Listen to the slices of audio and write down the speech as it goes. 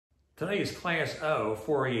Today is Class O,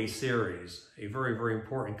 Fourier series, a very, very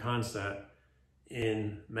important concept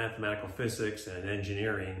in mathematical physics and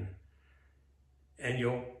engineering. And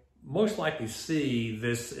you'll most likely see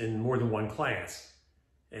this in more than one class,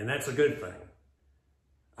 and that's a good thing.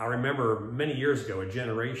 I remember many years ago, a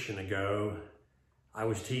generation ago, I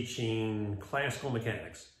was teaching classical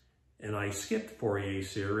mechanics, and I skipped Fourier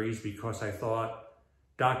series because I thought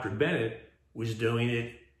Dr. Bennett was doing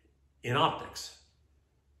it in optics.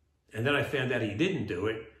 And then I found out he didn't do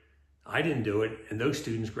it, I didn't do it, and those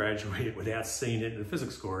students graduated without seeing it in the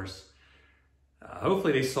physics course.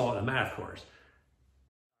 Hopefully they saw it in the math course.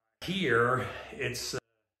 Here, it's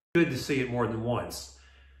good to see it more than once.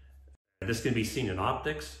 This can be seen in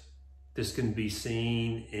optics, this can be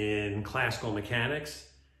seen in classical mechanics,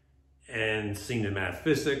 and seen in math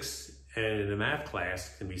physics, and in a math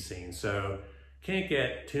class can be seen. So can't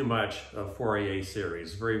get too much of Fourier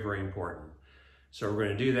series, very, very important. So we're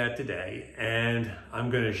going to do that today, and I'm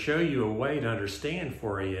going to show you a way to understand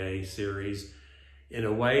Fourier series in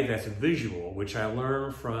a way that's visual, which I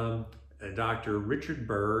learned from Dr. Richard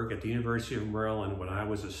Berg at the University of Maryland when I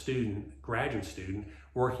was a student, graduate student,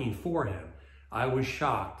 working for him. I was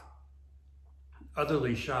shocked,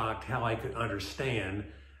 utterly shocked how I could understand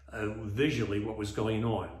visually what was going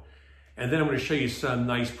on. And then I'm going to show you some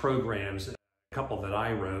nice programs, a couple that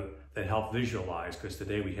I wrote that help visualize, because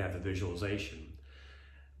today we have the visualization.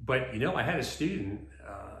 But, you know, I had a student,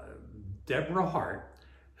 Deborah Hart,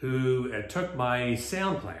 who took my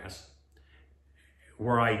sound class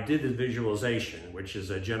where I did the visualization, which is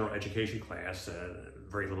a general education class,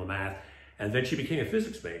 very little math, and then she became a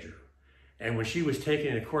physics major. And when she was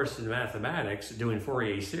taking a course in mathematics, doing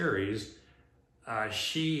Fourier series,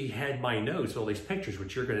 she had my notes, all these pictures,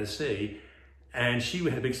 which you're going to see, and she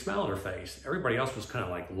had a big smile on her face. Everybody else was kind of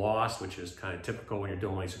like lost, which is kind of typical when you're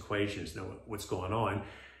doing all these equations, know what's going on.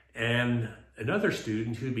 And another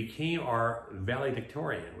student who became our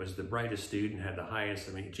valedictorian, was the brightest student, had the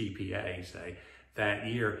highest GPA, say, that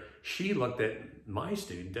year. She looked at my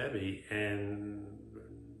student, Debbie, and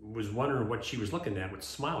was wondering what she was looking at, was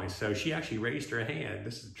smiling. So she actually raised her hand,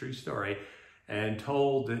 this is a true story, and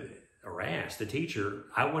told or asked the teacher,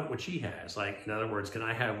 I want what she has. Like, in other words, can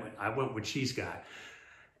I have, I want what she's got.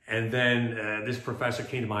 And then this professor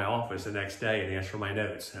came to my office the next day and asked for my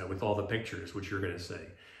notes with all the pictures, which you're going to see.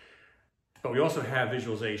 But we also have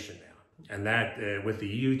visualization now, and that with the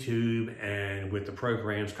YouTube and with the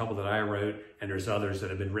programs, a couple that I wrote, and there's others that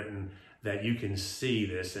have been written, that you can see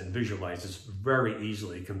this and visualize this very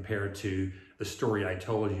easily compared to the story I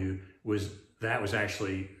told you. That was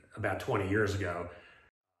actually about 20 years ago,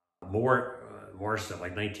 more so,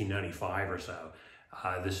 like 1995 or so.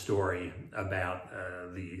 The story about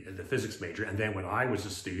the physics major. And then when I was a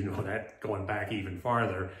student, well, that going back even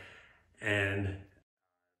farther, and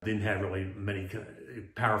didn't have really many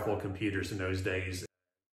powerful computers in those days,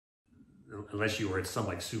 unless you were at some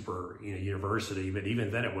like super university. But even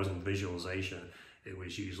then, it wasn't visualization. It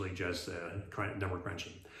was usually just number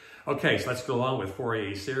crunching. Okay, so let's go on with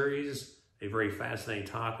Fourier series, a very fascinating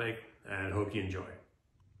topic, and hope you enjoy it.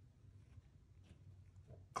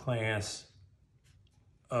 Class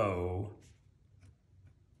O,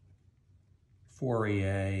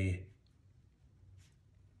 Fourier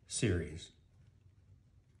series.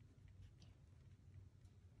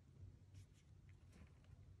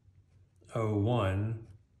 O1,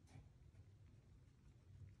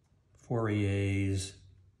 Fourier's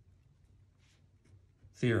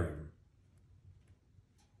theorem.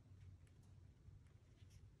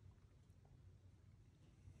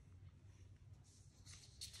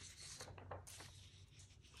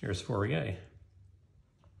 Here's Fourier.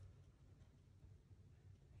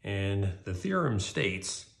 And the theorem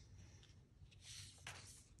states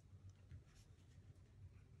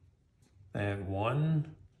that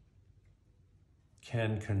one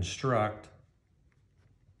can construct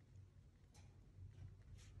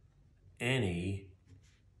any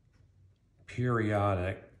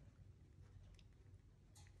periodic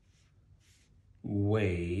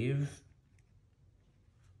wave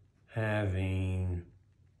having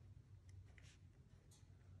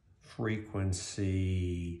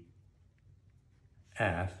frequency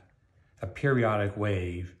f. A periodic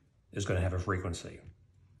wave is going to have a frequency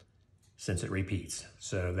since it repeats.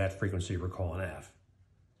 So that frequency we're calling f.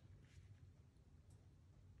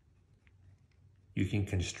 You can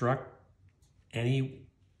construct any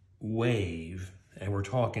wave, and we're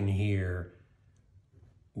talking here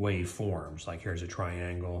waveforms, like here's a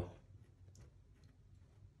triangle,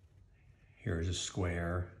 here's a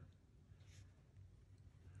square,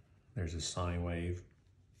 there's a sine wave,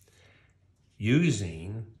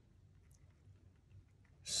 using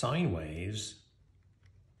sine waves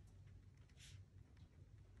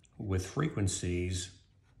with frequencies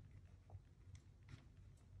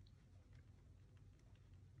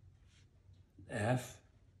F,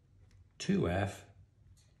 2F,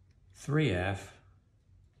 3F,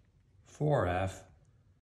 4F,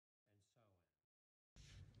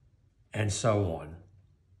 and so on.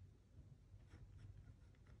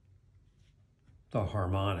 The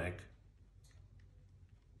harmonic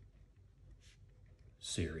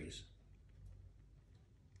series.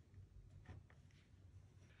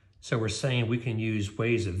 So we're saying we can use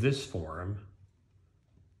waves of this form,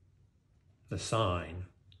 the sine,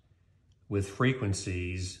 with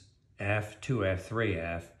frequencies F, 2F,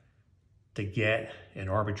 3F, to get an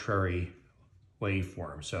arbitrary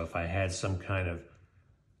waveform. So if I had some kind of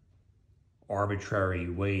arbitrary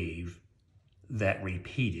wave that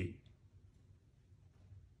repeated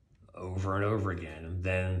over and over again,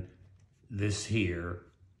 then this here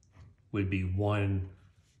would be one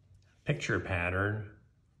picture pattern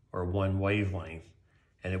or one wavelength,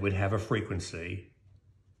 and it would have a frequency,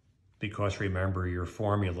 because remember your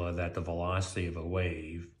formula that the velocity of a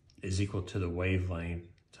wave is equal to the wavelength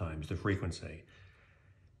times the frequency.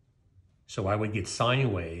 So I would get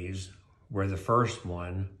sine waves where the first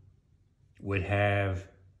one would have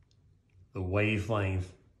the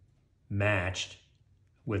wavelength matched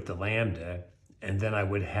with the lambda, and then I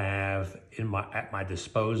would have at my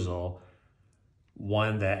disposal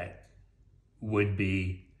one that would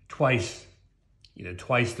be twice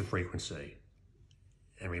the frequency.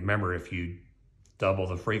 And remember, if you double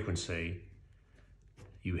the frequency,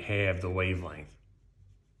 you have the wavelength.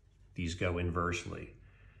 These go inversely.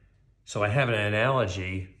 So I have an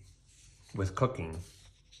analogy with cooking.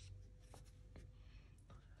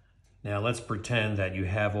 Now let's pretend that you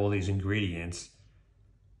have all these ingredients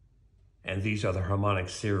and these are the harmonic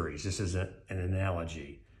series. This is an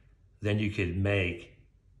analogy. Then you could make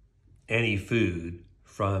any food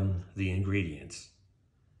from the ingredients.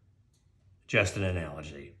 Just an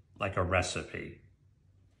analogy, like a recipe.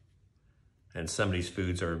 And some of these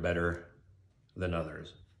foods are better than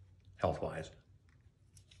others, health-wise.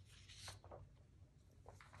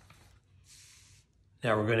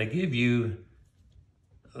 Now we're going to give you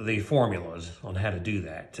the formulas on how to do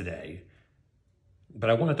that today. But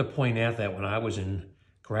I wanted to point out that when I was in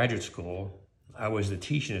graduate school, I was the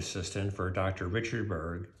teaching assistant for Dr. Richard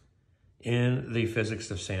Berg in the physics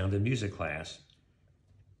of sound and music class.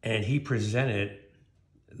 And he presented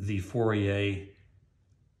the Fourier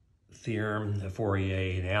theorem, the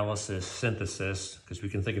Fourier analysis, synthesis, because we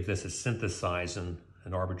can think of this as synthesizing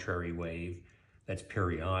an arbitrary wave that's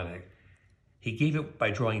periodic. He gave it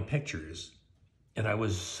by drawing pictures. And I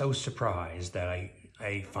was so surprised that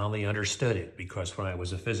I finally understood it, because when I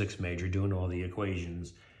was a physics major doing all the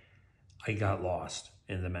equations, I got lost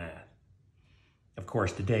in the math. Of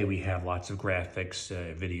course, today we have lots of graphics,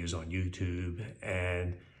 videos on YouTube,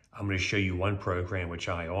 and I'm going to show you one program which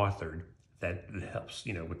I authored that helps,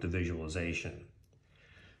 with the visualization.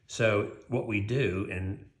 So what we do,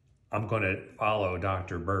 and I'm going to follow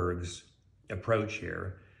Dr. Berg's approach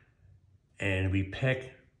here, and we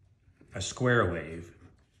pick a square wave.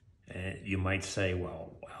 And you might say,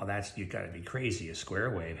 well, wow, you got to be crazy, a square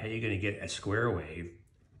wave. How are you going to get a square wave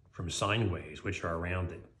from sine waves, which are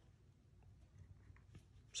rounded?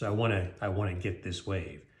 So I want to get this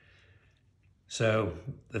wave. So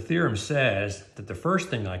the theorem says that the first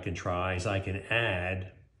thing I can try is I can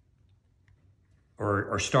add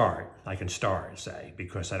or start. I can start, say,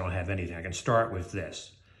 because I don't have anything. I can start with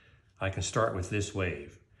this. I can start with this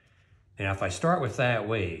wave. Now, if I start with that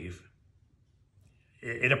wave,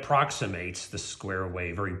 it approximates the square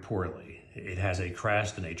wave very poorly. It has a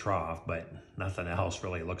crest and a trough, but nothing else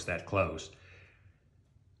really looks that close.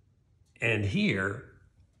 And here,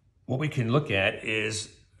 what we can look at is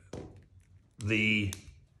the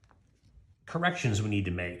corrections we need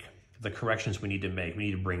to make. We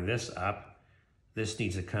need to bring this up. This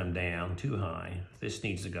needs to come down too high. This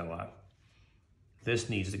needs to go up. This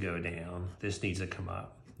needs to go down. This needs to come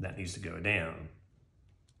up. That needs to go down.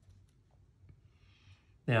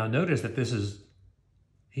 Now notice that this is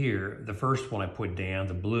here, the first one I put down,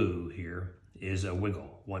 the blue here, is a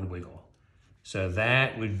wiggle, one wiggle. So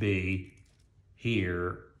that would be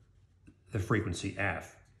here, the frequency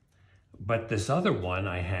F. But this other one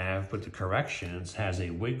I have with the corrections has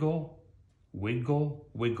a wiggle, wiggle,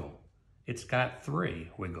 wiggle. It's got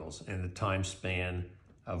 3 wiggles in the time span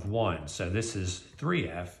of 1. So this is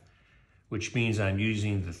 3F, which means I'm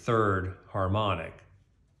using the third harmonic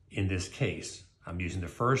in this case. I'm using the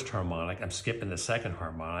first harmonic, I'm skipping the second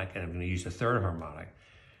harmonic, and I'm going to use the third harmonic.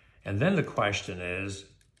 And then the question is,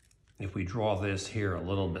 if we draw this here a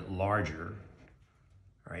little bit larger,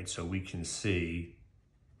 all right, so we can see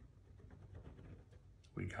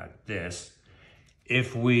we got this.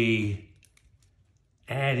 If we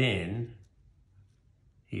add in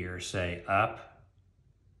here, say up,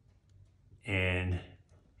 and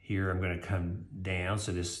here I'm going to come down.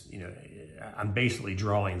 So this, I'm basically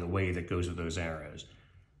drawing the wave that goes with those arrows.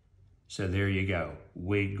 So there you go,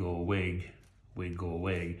 wiggle, wig, wiggle,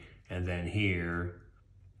 wig. And then here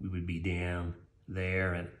we would be down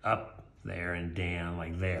there and up there and down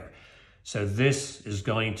like there. So this is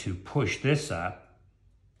going to push this up,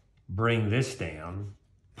 bring this down,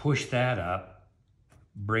 push that up,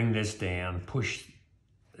 bring this down, push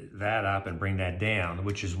that up and bring that down,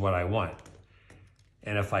 which is what I want.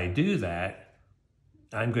 And if I do that,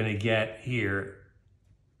 I'm going to get here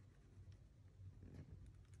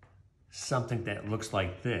something that looks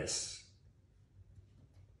like this.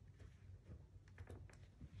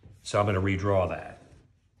 So I'm going to redraw that.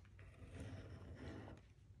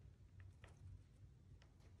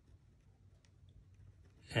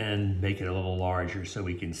 And make it a little larger so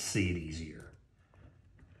we can see it easier.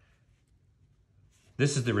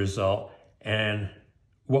 This is the result, and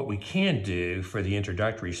what we can do for the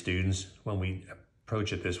introductory students when we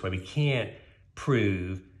approach it this way, we can't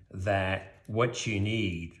prove that what you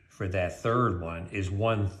need for that third one is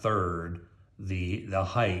 1/3 the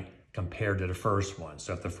height compared to the first one.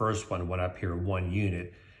 So if the first one went up here 1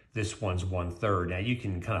 unit, this one's 1/3. Now you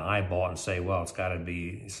can kind of eyeball it and say, well, it's got to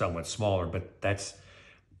be somewhat smaller, but that's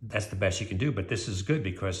the best you can do. But this is good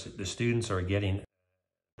because the students are getting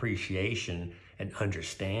appreciation and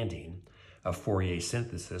understanding of Fourier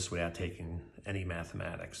synthesis without taking any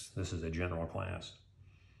mathematics. This is a general class.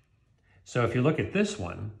 So if you look at this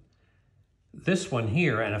one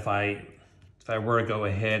here, and if I were to go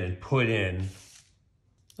ahead and put in,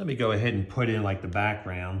 let me go ahead and put in like the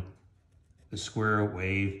background, the square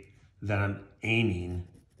wave that I'm aiming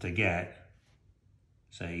to get,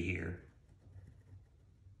 say here.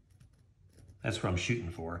 That's what I'm shooting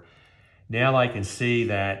for. Now I can see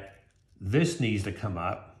that this needs to come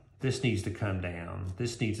up, this needs to come down,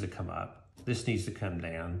 this needs to come up, this needs to come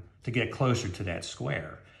down to get closer to that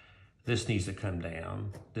square. This needs to come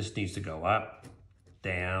down, this needs to go up,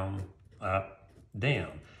 down, up,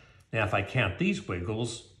 down. Now if I count these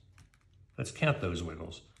wiggles, let's count those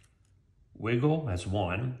wiggles. Wiggle, that's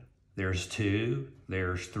 1, there's 2,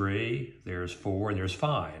 there's 3, there's 4, and there's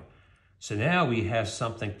 5. So now we have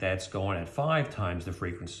something that's going at 5 times the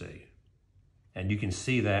frequency. And you can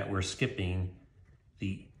see that we're skipping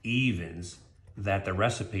the evens that the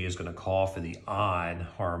recipe is going to call for the odd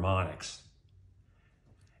harmonics.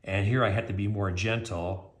 And here I have to be more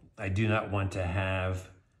gentle. I do not want to have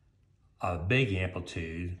a big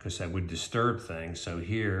amplitude because that would disturb things. So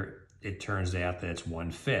here it turns out that it's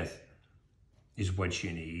 1/5 is what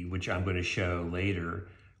you need, which I'm going to show later.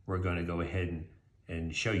 We're going to go ahead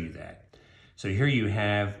and show you that. So here you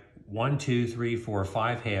have 1, 2, 3, 4,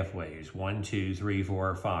 5 half waves. 1, 2, 3,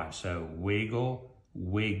 4, 5. So wiggle,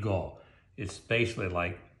 wiggle. It's basically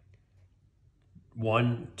like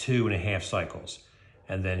 1, 2.5 cycles.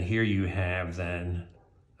 And then here you have then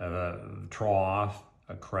a trough,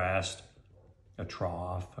 a crest, a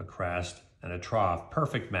trough, a crest, and a trough.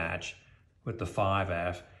 Perfect match with the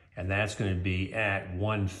 5F. And that's going to be at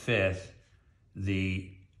 1/5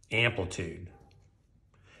 the amplitude.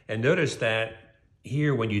 And notice that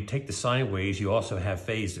here, when you take the sine waves, you also have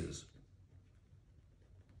phases.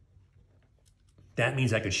 That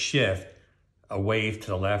means I could shift a wave to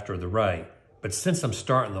the left or the right. But since I'm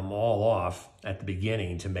starting them all off at the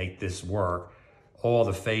beginning to make this work, all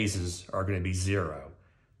the phases are going to be 0.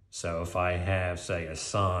 So if I have, say, a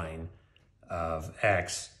sine of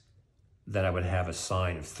x, then I would have a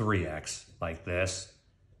sine of 3x like this,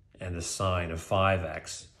 and the sine of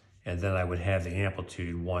 5x. And then I would have the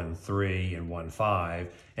amplitude 1, 3, and 1,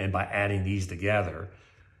 5. And by adding these together,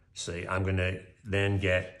 see, I'm going to then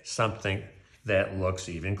get something that looks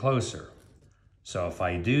even closer. So if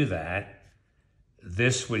I do that,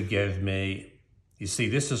 this would give me, you see,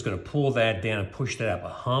 this is going to pull that down and push that up a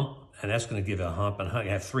hump, and that's going to give it a hump, and I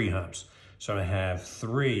have 3 humps. So I have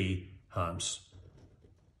 3 humps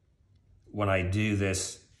when I do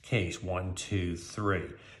this case, 1, 2,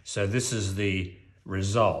 3. So this is the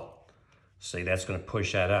result. See, that's going to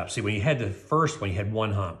push that up. See, when you had the first one, you had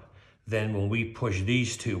 1 hump. Then when we push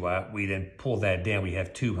these 2 up, we then pull that down, we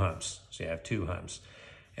have 2 humps. So you have 2 humps.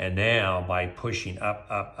 And now by pushing up,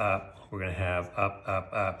 up, up, we're going to have up, up,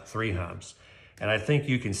 up, 3 humps. And I think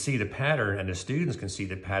you can see the pattern, and the students can see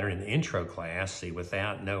the pattern in the intro class, see,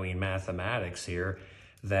 without knowing mathematics here,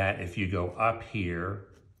 that if you go up here,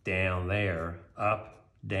 down there, up,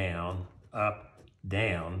 down,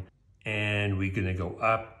 and we're gonna go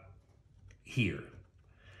up here.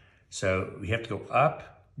 So we have to go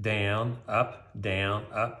up, down, up, down,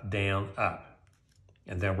 up, down, up.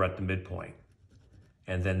 And then we're at the midpoint.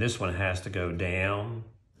 And then this one has to go down,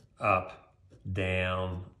 up,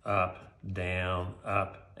 down, up, down,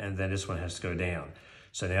 up, and then this one has to go down.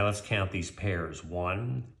 So now let's count these pairs.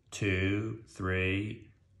 1, 2, 3,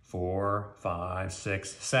 4, 5, 6,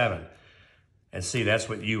 7. And see, that's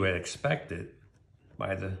what you had expected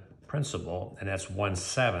by the principle, and that's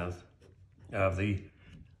 1/7 of the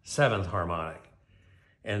 7th harmonic.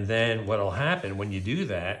 And then what'll happen when you do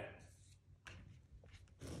that,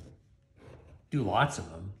 do lots of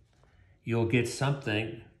them, you'll get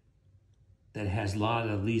something that has a lot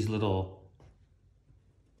of these little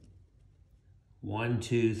 1,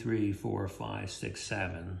 2, 3, 4, 5, 6,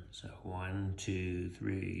 7. So 1, 2,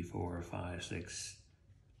 3, 4, 5, 6,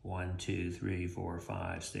 1, 2, 3, 4,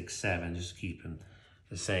 5, 6, 7, just keep them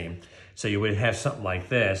the same. So you would have something like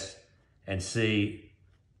this, and see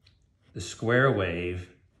the square wave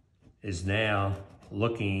is now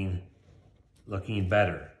looking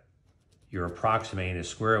better. You're approximating a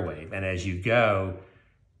square wave. And as you go,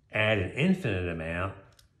 add an infinite amount,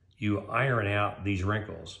 you iron out these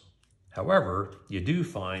wrinkles. However, you do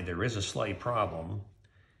find there is a slight problem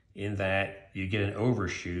in that you get an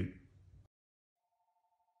overshoot.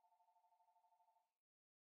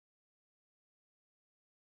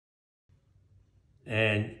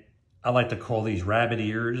 And I like to call these rabbit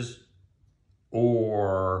ears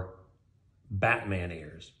or Batman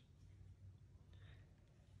ears.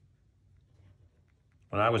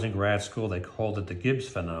 When I was in grad school, they called it the Gibbs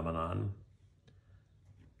phenomenon,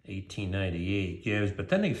 1898 Gibbs, but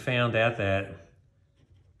then they found out that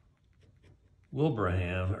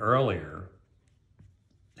Wilbraham earlier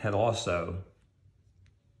had also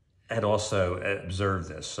observed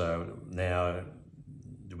this. So now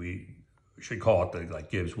we should call it the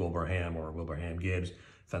Gibbs-Wilbraham or Wilbraham-Gibbs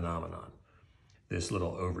phenomenon, this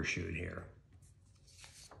little overshoot here.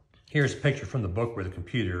 Here's a picture from the book where the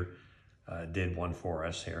computer did one for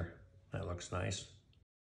us here. That looks nice.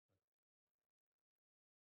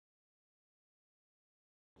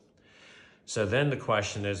 So then the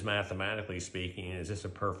question is, mathematically speaking, is this a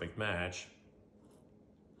perfect match?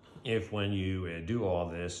 If when you do all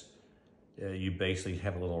this, you basically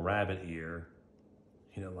have a little rabbit ear,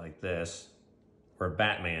 like this, or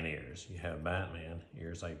Batman ears. You have Batman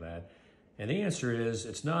ears like that. And the answer is,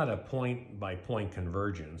 it's not a point-by-point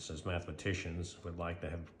convergence, as mathematicians would like to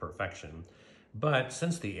have perfection. But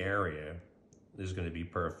since the area is going to be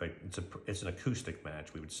perfect, it's an acoustic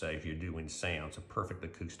match, we would say, if you're doing sound. It's a perfect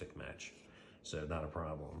acoustic match. So not a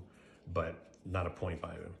problem, but not a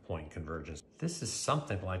point-by-point convergence. This is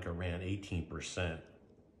something like around 18%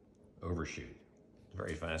 overshoot.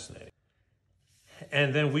 Very fascinating.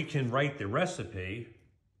 And then we can write the recipe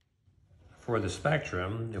for the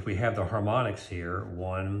spectrum. If we have the harmonics here,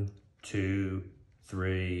 1, 2,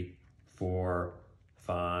 3, 4,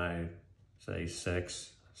 5, say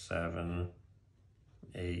 6, 7,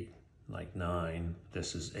 8, like 9.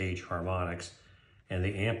 This is H harmonics. And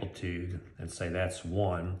the amplitude, let's say that's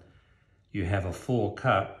 1. You have a full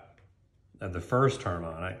cup of the first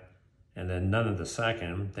harmonic, and then none of the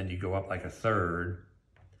second. Then you go up like a third,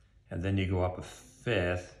 and then you go up a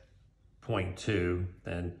fifth, 0.2,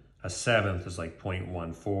 then a seventh is like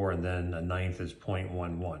 0.14, and then a ninth is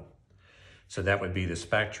 0.11. So that would be the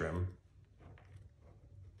spectrum.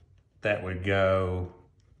 That would go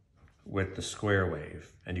with the square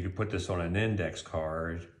wave. And you could put this on an index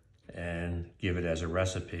card and give it as a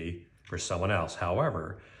recipe for someone else.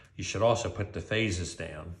 However, you should also put the phases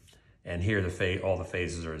down. And here all the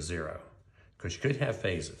phases are 0, because you could have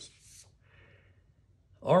phases.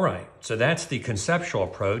 All right, so that's the conceptual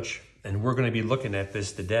approach. And we're going to be looking at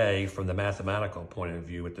this today from the mathematical point of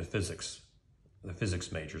view with the physics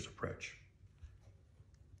major's approach.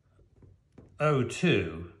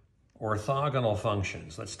 02, orthogonal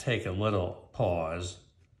functions. Let's take a little pause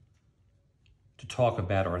to talk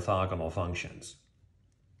about orthogonal functions.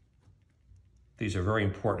 These are very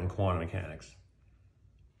important in quantum mechanics.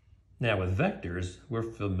 Now with vectors, we're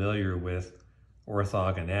familiar with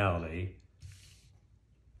orthogonality.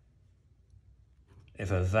 If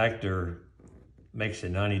a vector makes a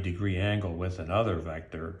 90-degree angle with another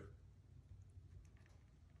vector,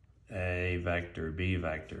 A vector, B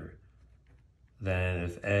vector, then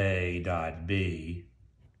if A dot B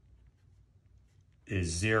is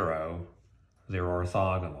 0, they're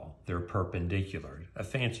orthogonal, they're perpendicular. A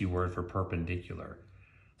fancy word for perpendicular.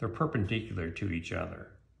 They're perpendicular to each other.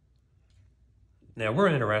 Now we're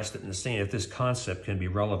interested in seeing if this concept can be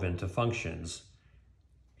relevant to functions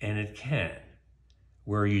And it can,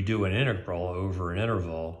 where you do an integral over an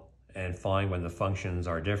interval and find when the functions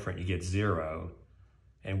are different, you get 0.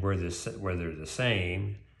 And where they're the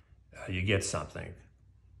same, you get something.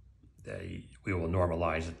 We will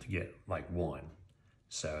normalize it to get like 1.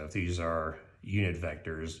 So if these are unit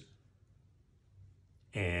vectors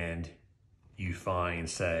and you find,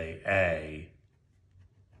 say, A,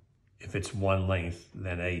 if it's one length,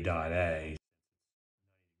 then A dot A,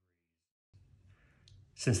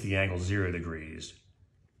 since the angle is 0 degrees,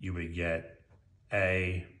 you would get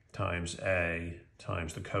A times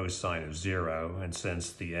the cosine of 0. And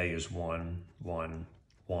since the A is 1, 1,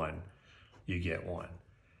 1, you get 1.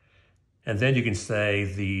 And then you can say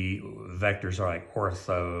the vectors are like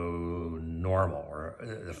orthonormal, or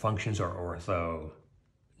the functions are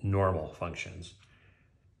orthonormal functions.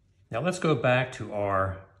 Now let's go back to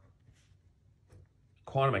our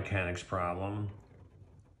quantum mechanics problem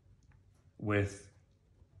with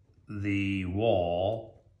the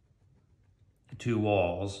wall, the two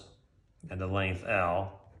walls, and the length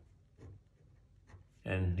L.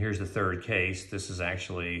 And here's the third case. This is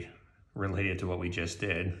actually related to what we just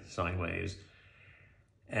did, sine waves.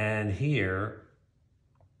 And here,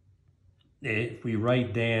 if we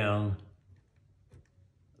write down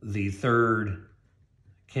the third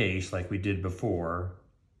case like we did before,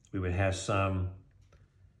 we would have some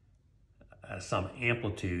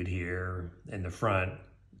amplitude here in the front,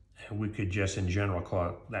 and we could just in general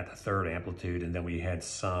call that the third amplitude, and then we had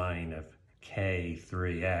sine of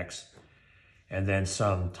k3x, and then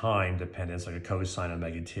some time dependence like a cosine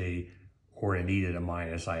omega t, or it needed a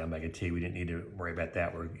minus I omega t. We didn't need to worry about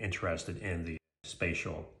that. We're interested in the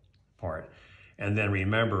spatial part. And then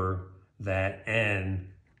remember that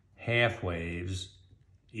n half waves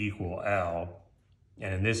equal L,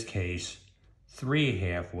 and in this case, 3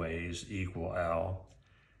 half waves equal L,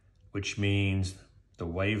 which means the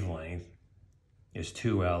wavelength is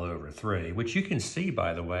 2L over 3, which you can see,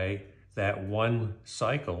 by the way, that one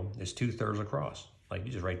cycle is 2/3 across. Like,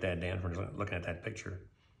 you just write that down from looking at that picture.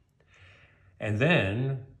 And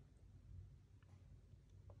then,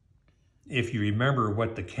 if you remember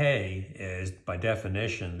what the K is, by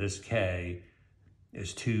definition, this K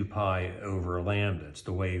is 2 pi over lambda. It's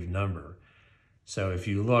the wave number. So if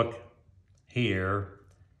you look here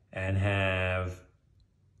and have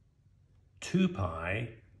 2 pi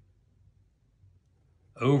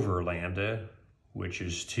over lambda, which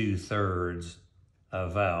is 2/3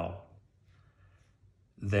 of L,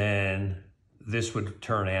 then this would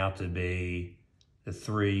turn out to be, the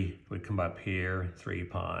 3 would come up here, 3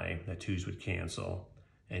 pi, the 2's would cancel,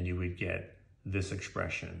 and you would get this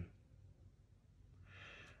expression.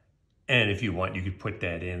 And if you want, you could put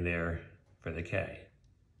that in there for the K.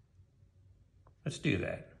 Let's do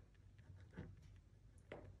that.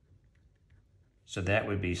 So that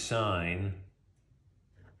would be sine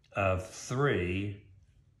of 3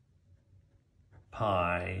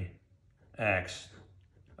 pi x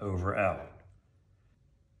over L.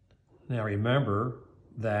 Now remember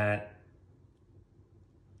that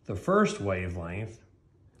the first wavelength,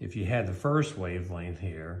 if you had the first wavelength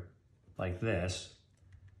here, like this,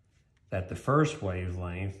 that the first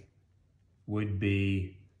wavelength would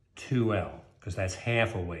be 2L, because that's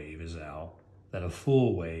half a wave is L, that a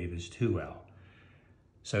full wave is 2L.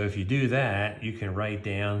 So if you do that, you can write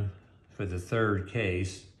down for the third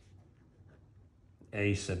case,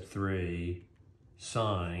 a sub 3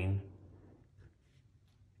 sine,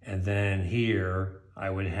 and then here I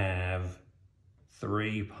would have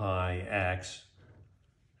 3 pi x,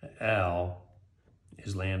 L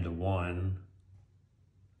is lambda 1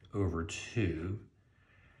 over 2.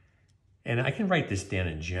 And I can write this down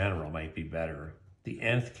in general, might be better. The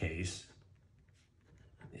nth case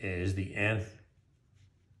is the nth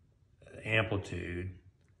amplitude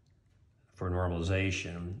for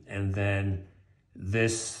normalization, and then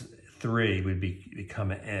this 3 would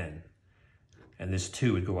become an n, and this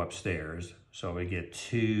 2 would go upstairs, so we get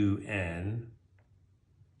 2n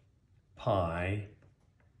pi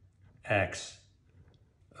x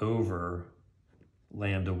over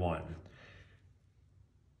lambda 1.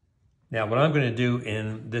 Now what I'm going to do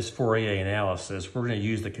in this Fourier analysis, we're going to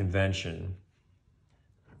use the convention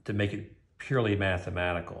to make it purely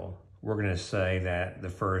mathematical. We're going to say that the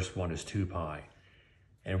first one is 2 pi.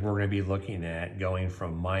 And we're going to be looking at going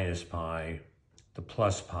from minus pi to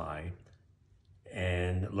plus pi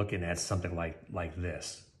and looking at something like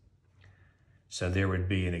this. So there would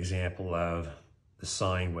be an example of the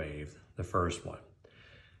sine wave, the first one.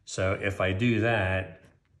 So if I do that,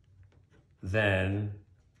 then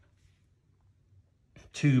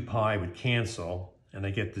 2 pi would cancel, and I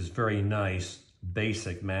get this very nice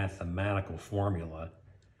basic mathematical formula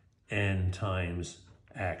n times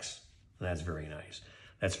x. That's very nice.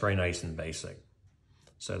 That's very nice and basic.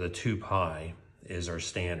 So the 2 pi is our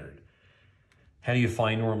standard. How do you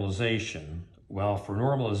find normalization? Well, for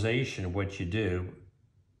normalization, what you do,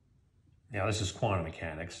 now this is quantum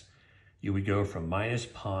mechanics, you would go from minus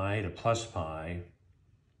pi to plus pi,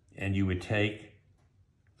 and you would take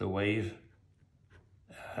the wave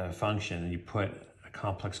function and you put a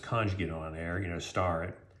complex conjugate on there, star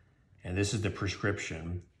it, and this is the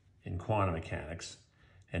prescription in quantum mechanics.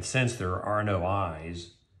 And since there are no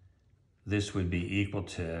i's, this would be equal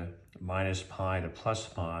to minus pi to plus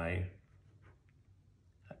pi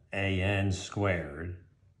an squared,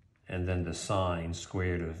 and then the sine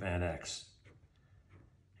squared of nx.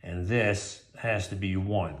 And this has to be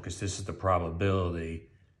 1, because this is the probability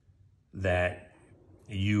that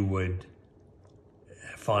you would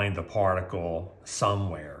find the particle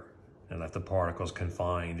somewhere. And if the particle is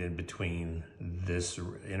confined in between this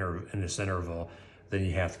interval, then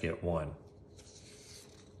you have to get 1.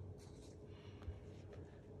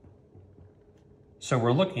 So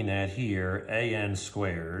we're looking at here an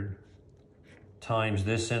squared times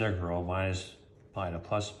this integral minus pi to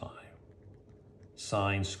plus pi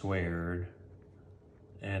sine squared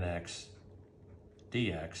nx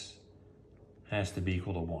dx has to be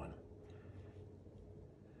equal to 1.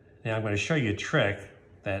 Now I'm going to show you a trick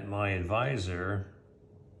that my advisor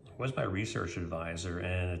was my research advisor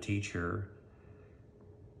and a teacher.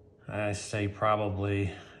 I say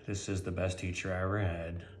probably this is the best teacher I ever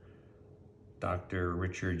had. Dr.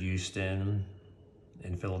 Richard Houston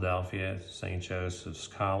in Philadelphia, St. Joseph's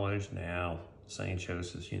College, now St.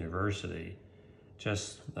 Joseph's University.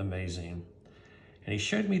 Just amazing. And he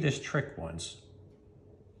showed me this trick once.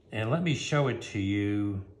 And let me show it to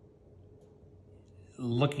you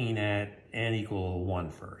looking at n equal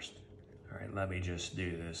 1 first. All right, let me just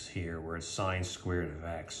do this here where it's sine squared of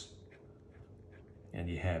x. And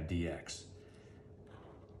you have dx.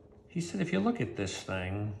 He said, if you look at this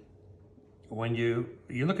thing, when you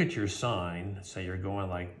look at your sine, say you're going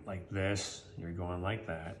like this, you're going like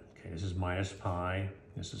that. Okay, this is minus pi,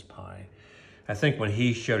 this is pi. I think when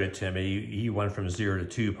he showed it to me, he went from 0 to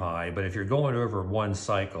 2 pi, but if you're going over 1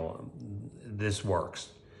 cycle, this works.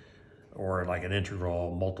 Or like an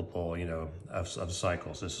integral multiple, of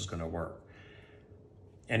cycles, this is gonna work.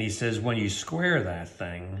 And he says, when you square that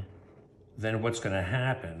thing, then what's gonna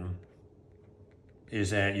happen is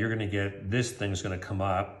that you're gonna get, this thing's gonna come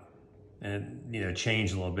up and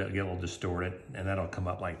change a little bit, get a little distorted, and that'll come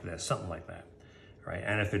up like this, something like that, right?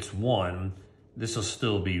 And if it's 1, this will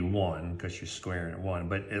still be 1 because you're squaring it 1,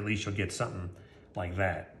 but at least you'll get something like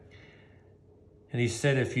that. And he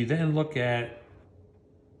said, if you then look at,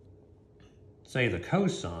 say, the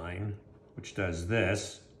cosine, which does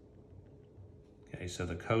this, okay, so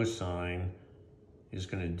the cosine is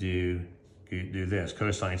going to do this.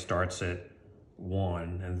 Cosine starts at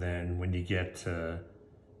 1, and then when you get to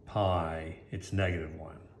pi, it's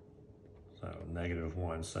 -1. So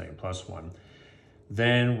 -1, say, plus 1.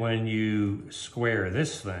 Then when you square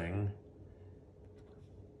this thing,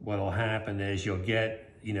 what'll happen is you'll get,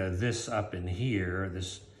 this up in here,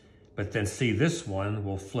 but then see this one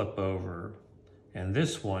will flip over, and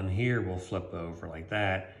this one here will flip over like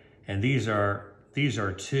that. And these are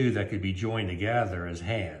 2 that could be joined together as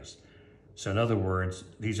halves. So in other words,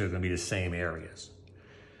 these are going to be the same areas.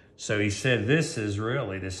 So he said this is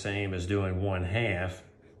really the same as doing 1/2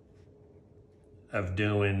 of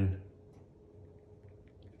doing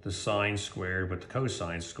the sine squared with the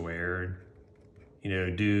cosine squared.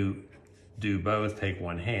 Do both, take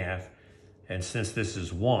 1/2. And since this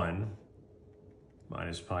is 1,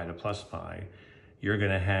 minus pi to plus pi, you're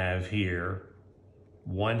going to have here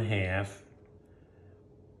 1/2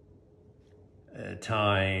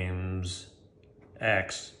 times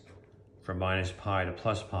x from minus pi to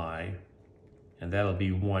plus pi, and that'll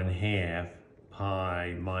be 1/2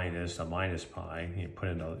 pi minus a minus pi. You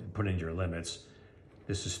put in your limits.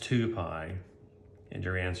 This is 2 pi, and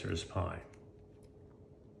your answer is pi.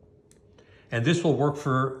 And this will work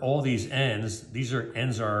for all these n's.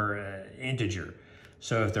 N's are integer.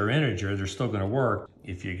 So if they're integer, they're still going to work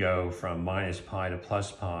if you go from minus pi to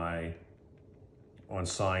plus pi on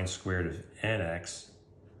sine squared of nx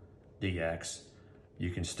dx. You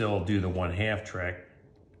can still do the 1/2 trick,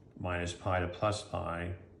 minus pi to plus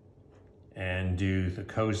pi, and do the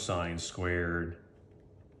cosine squared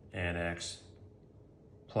nx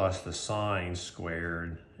plus the sine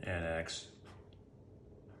squared nx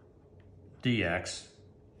dx.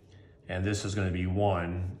 And this is going to be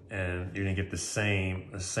 1, and you're going to get the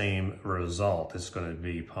same result. It's going to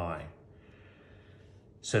be pi.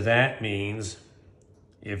 So that means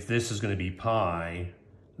if this is going to be pi,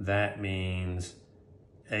 that means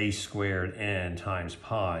a squared n times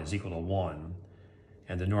pi is equal to 1.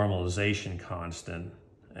 And the normalization constant,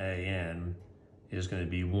 an, is going to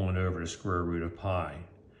be 1 over the square root of pi.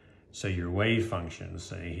 So your wave function,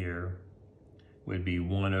 say here, would be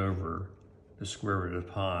 1 over the square root of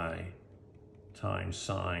pi times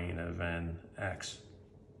sine of nx.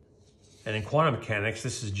 And in quantum mechanics,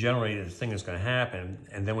 this is generally the thing that's going to happen.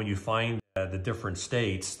 And then when you find the different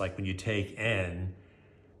states, like when you take n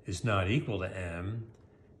is not equal to m,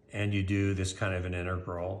 and you do this kind of an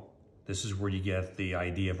integral, this is where you get the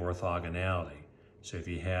idea of orthogonality. So if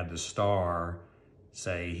you had the star,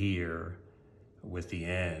 say here, with the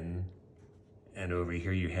n, and over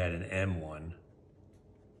here you had an m1.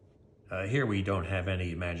 Here we don't have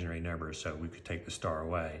any imaginary numbers, so we could take the star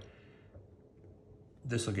away.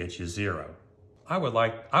 This will get you 0. I would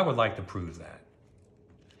like to prove that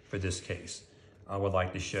for this case. I would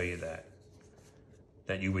like to show you that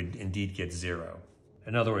you would indeed get 0.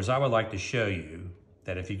 In other words, I would like to show you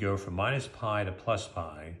that if you go from minus pi to plus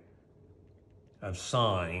pi of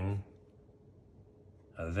sine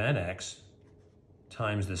of nx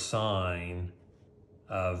times the sine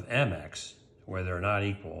of mx, where they're not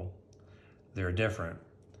equal, they're different,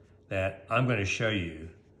 that I'm going to show you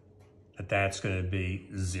that that's going to be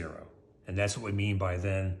 0. And that's what we mean by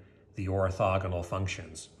then the orthogonal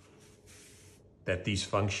functions. That these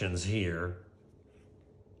functions here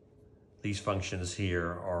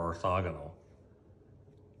are orthogonal.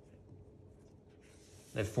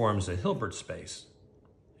 It forms a Hilbert space.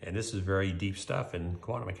 And this is very deep stuff in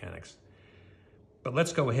quantum mechanics. But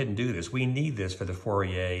let's go ahead and do this. We need this for the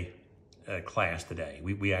Fourier class today.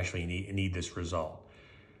 We actually need this result.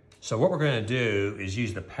 So what we're going to do is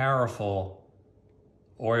use the powerful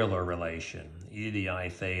Euler relation. E to the I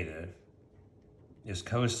theta is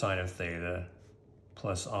cosine of theta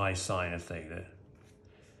plus I sine of theta.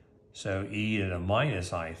 So e to the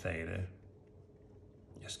minus I theta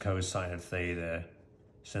is cosine of theta.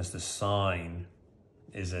 Since the sine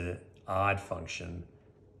is an odd function,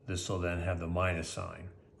 this will then have the minus sign.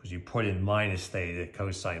 Because you put in minus theta,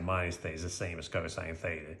 cosine minus theta is the same as cosine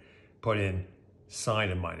theta. Put in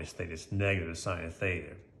sine of minus theta, it's negative sine of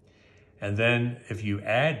theta. And then if you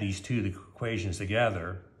add these two equations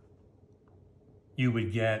together, you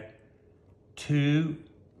would get 2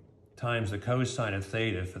 times the cosine of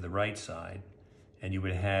theta for the right side, and you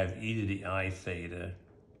would have e to the I theta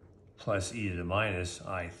plus e to the minus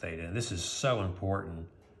I theta. And this is so important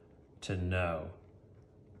to know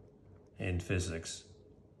in physics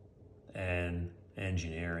and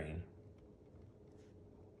engineering.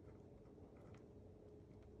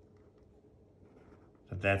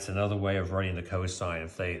 But that's another way of writing the cosine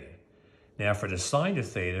of theta. Now for the sine of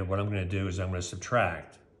theta, what I'm going to do is I'm going to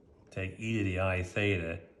subtract, take e to the I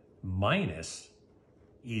theta minus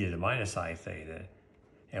e to the minus I theta.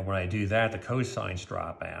 And when I do that, the cosines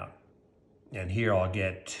drop out. And here I'll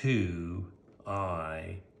get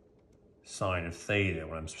 2i sine of theta.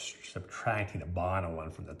 When I'm subtracting the bottom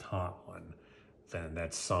one from the top one, then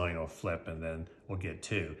that sine will flip and then we'll get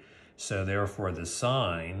 2. So therefore the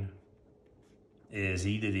sine is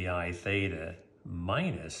e to the I theta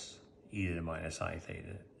minus e to the minus I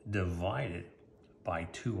theta divided by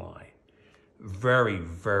 2i. Very,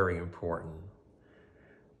 very important.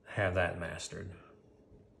 Have that mastered.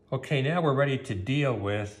 Okay, now we're ready to deal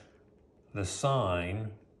with the sine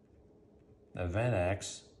of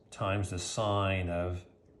nx times the sine of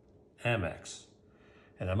mx.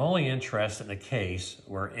 And I'm only interested in a case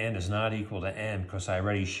where n is not equal to m, because I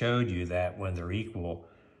already showed you that when they're equal,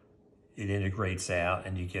 it integrates out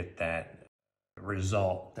and you get that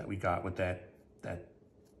result that we got with that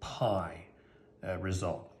pi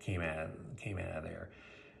result came out of there.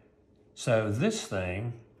 So this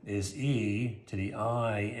thing is e to the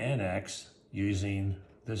I nx, using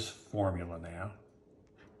this formula now,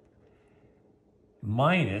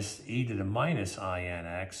 minus e to the minus I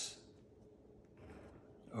nx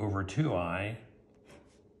over 2i,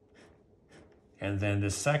 and then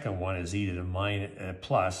the second one is e to the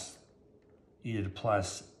plus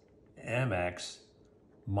mx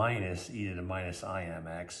minus e to the minus I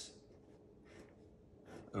mx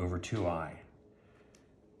over 2i.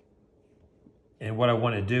 And what I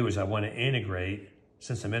want to do is I want to integrate,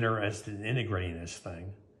 since I'm interested in integrating this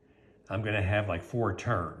thing, I'm going to have like 4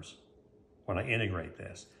 terms when I integrate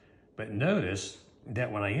this. But notice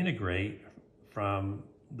that when I integrate from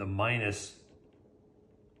the minus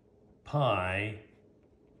pi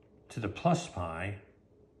to the plus pi,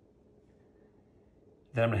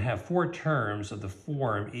 then I'm going to have 4 terms of the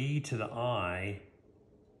form e to the I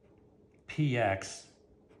px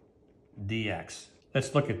dx.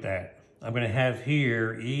 Let's look at that. I'm going to have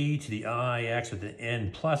here e to the ix with an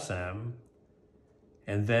n plus m,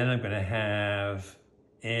 and then I'm going to have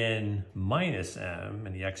n minus m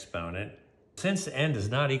in the exponent. Since n does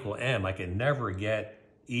not equal m, I can never get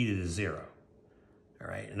e to the 0. All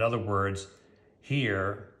right, in other words,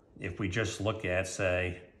 here, if we just look at,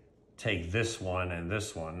 say, take this one and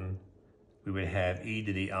this one, we would have e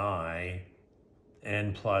to the I,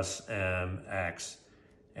 n plus m x,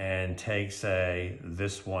 and take, say,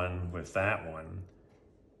 this one with that one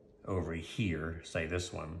over here, say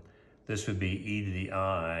this one. This would be e to the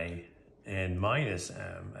I, n minus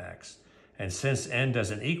m x. And since n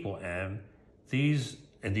doesn't equal m, these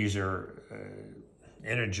are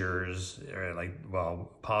integers, or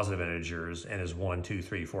positive integers, n is 1, 2,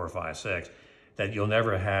 3, 4, 5, 6, that you'll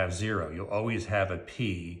never have 0. You'll always have a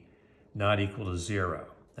p not equal to 0,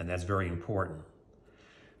 and that's very important.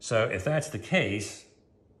 So if that's the case,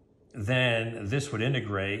 then this would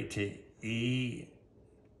integrate to e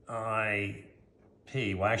I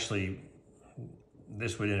p. Well, actually,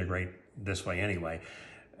 this would integrate this way anyway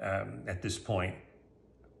at this point.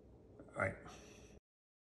 All right.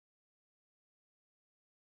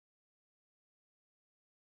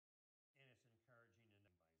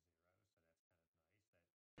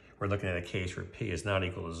 We're looking at a case where p is not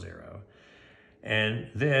equal to 0. And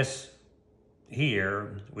this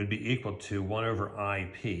here would be equal to 1 over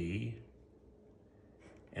ip.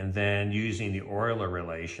 And then using the Euler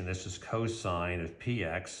relation, this is cosine of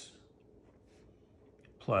px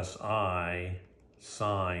plus I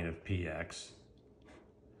sine of px.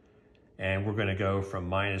 And we're going to go from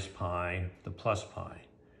minus pi to plus pi.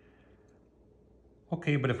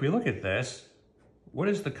 Okay, but if we look at this, what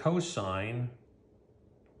is the cosine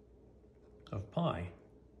of pi?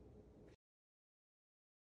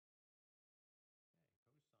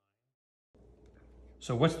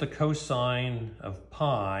 So what's the cosine of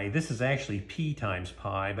pi? This is actually p times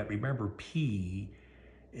pi, but remember p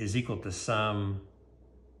is equal to some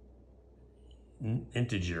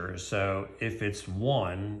integer. So if it's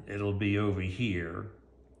 1, it'll be over here,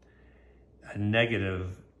 a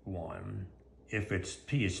negative 1. If it's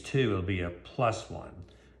p is 2, it'll be a plus 1.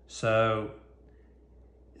 So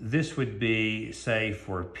this would be, say,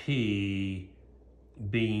 for p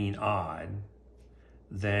being odd,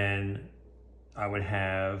 then I would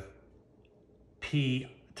have p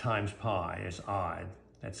times pi is odd.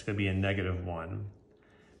 That's going to be a negative 1.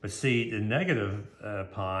 But see, the negative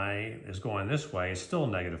pi is going this way. It's still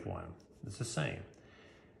negative 1. It's the same.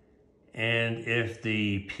 And if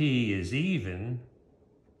the p is even,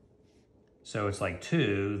 so it's like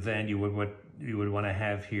 2, then you would want to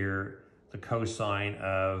have here the cosine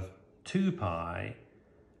of 2 pi.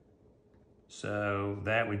 So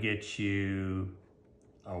that would get you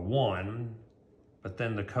a 1. But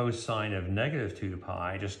then the cosine of negative 2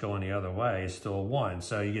 pi, just going the other way, is still 1.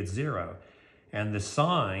 So you get 0. And the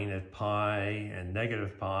sine of pi and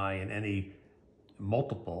negative pi and any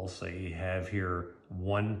multiple, so you have here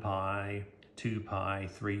 1 pi, 2 pi,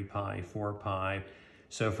 3 pi, 4 pi.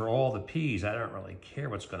 So for all the p's, I don't really care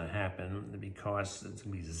what's going to happen because it's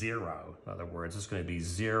going to be 0. In other words, it's going to be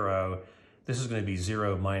 0. This is going to be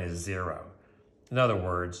 0 minus 0. In other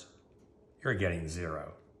words, you're getting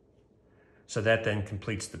 0. So that then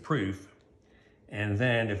completes the proof. And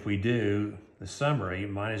then if we do the summary,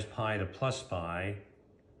 minus pi to plus pi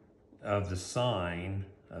of the sine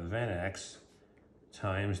of nx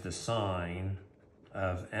times the sine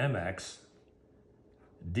of mx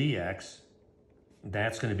dx,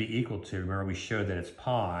 that's going to be equal to, remember we showed that it's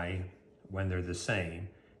pi when they're the same,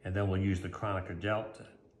 and then we'll use the Kronecker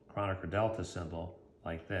delta symbol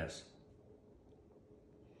like this.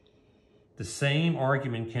 The same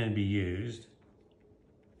argument can be used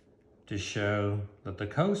to show that the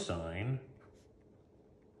cosine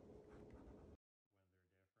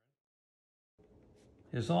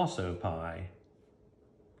is also pi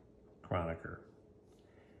Kronecker.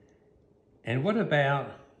 And what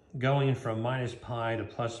about going from minus pi to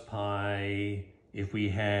plus pi if we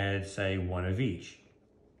had, say, one of each?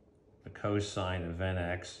 The cosine of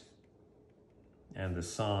nx and the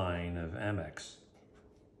sine of mx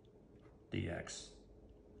dx.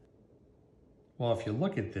 Well, if you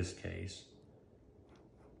look at this case,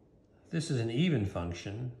 this is an even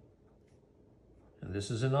function, and this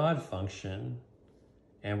is an odd function,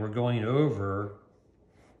 and we're going over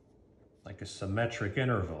like a symmetric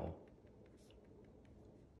interval.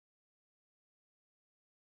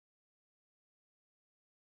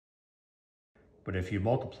 But if you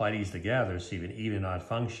multiply these together, so you have an even odd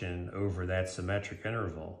function over that symmetric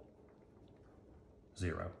interval,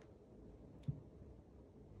 0.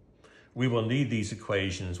 We will need these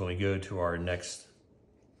equations when we go to our next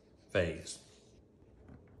phase.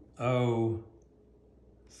 O3,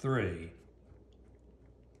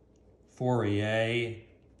 Fourier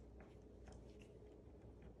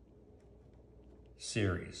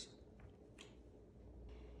series.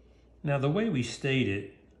 Now, the way we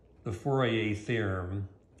stated the Fourier theorem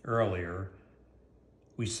earlier,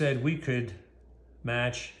 we said we could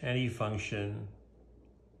match any function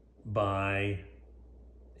by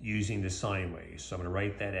using the sine wave. So I'm going to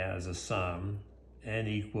write that out as a sum, n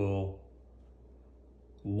equal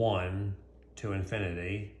 1 to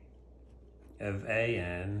infinity of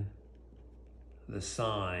an, the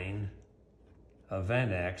sine of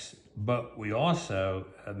nx, but we also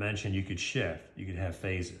mentioned you could shift, you could have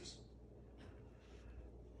phases.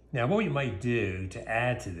 Now, what we might do to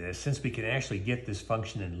add to this, since we can actually get this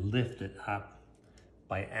function and lift it up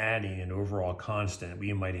by adding an overall constant,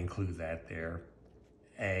 we might include that there,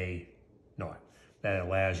 a naught. That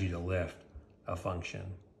allows you to lift a function.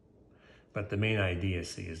 But the main idea,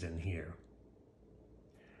 see, is in here.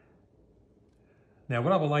 Now,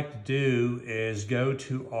 what I would like to do is go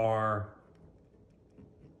to our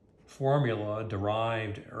formula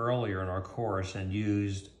derived earlier in our course and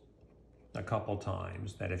used a couple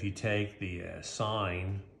times, that if you take the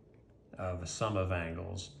sine of a sum of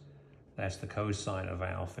angles, that's the cosine of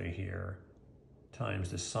alpha here,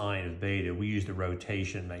 times the sine of beta. We use the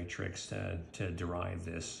rotation matrix to derive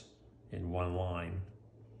this in one line.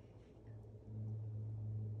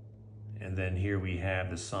 And then here we have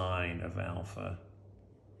the sine of alpha,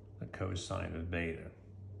 the cosine of beta.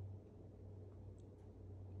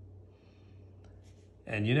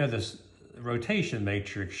 And you know, this rotation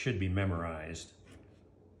matrix should be memorized.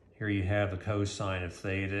 Here you have the cosine of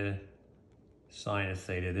theta, sine of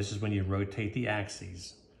theta. This is when you rotate the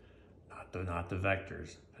axes, not the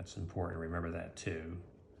vectors. That's important, remember that too.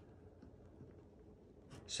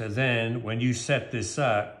 So then when you set this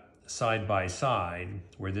up side by side,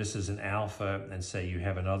 where this is an alpha, and say you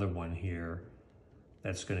have another one here,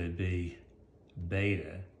 that's going to be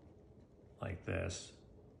beta, like this.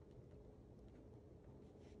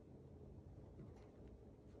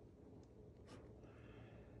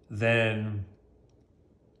 Then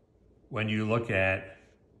when you look at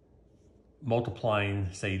multiplying,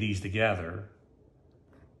 say, these together,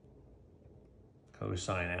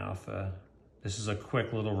 cosine alpha, this is a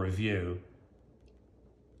quick little review,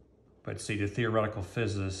 but see, the theoretical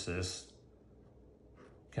physicists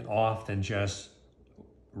can often just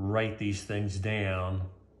write these things down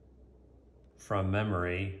from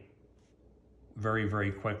memory very,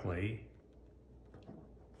 very quickly,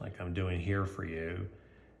 like I'm doing here for you.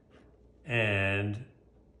 And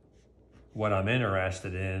what I'm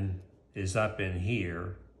interested in is up in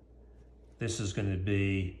here. This is going to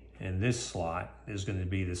be, in this slot, is going to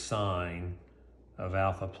be the sine of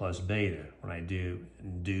alpha plus beta when I do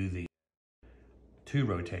the two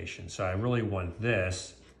rotations. So I really want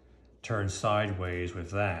this turned sideways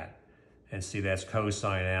with that. And see, that's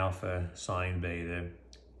cosine alpha sine beta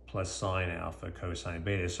plus sine alpha cosine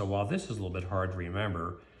beta. So while this is a little bit hard to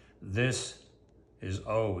remember, this is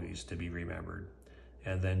always to be remembered.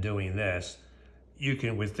 And then doing this, you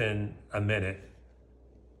can, within a minute,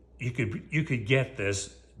 you could get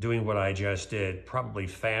this doing what I just did probably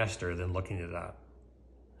faster than looking it up.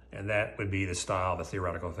 And that would be the style of a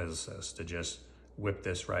theoretical physicist, to just whip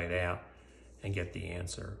this right out and get the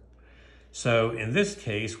answer. So in this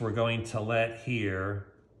case, we're going to let here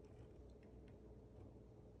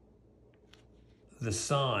the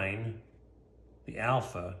sine, the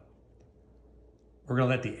alpha, we're going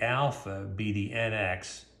to let the alpha be the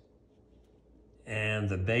nx, and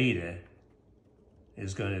the beta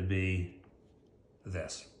is going to be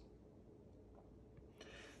this.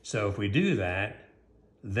 So if we do that,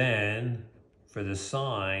 then for the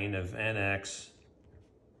sine of nx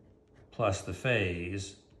plus the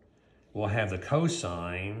phase, we'll have the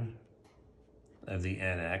cosine of the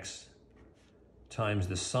nx times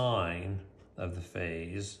the sine of the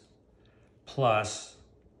phase plus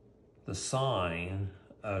the sine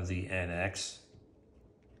of the nx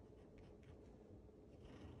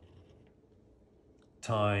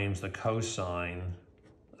times the cosine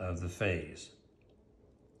of the phase.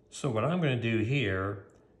 So what I'm going to do here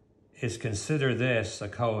is consider this a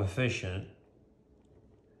coefficient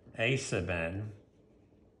a sub n,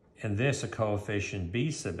 and this a coefficient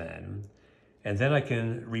b sub n, and then I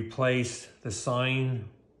can replace the sine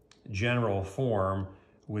general form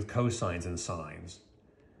with cosines and sines,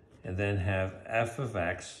 and then have f of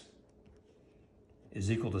x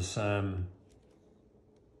is equal to some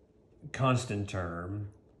constant term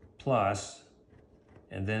plus,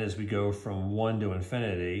 and then as we go from 1 to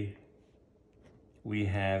infinity, we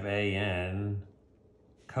have an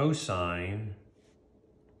cosine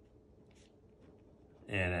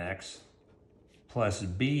nx plus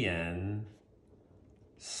bn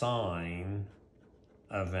sine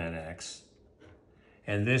of nx.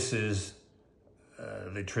 And this is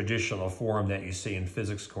the traditional form that you see in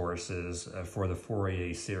physics courses for the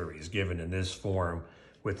Fourier series, given in this form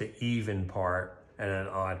with the even part and an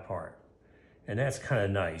odd part. And that's kind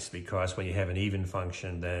of nice because when you have an even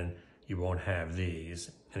function, then you won't have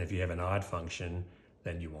these. And if you have an odd function,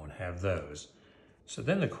 then you won't have those. So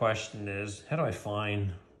then the question is, how do I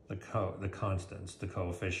find the constants, the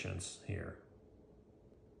coefficients here?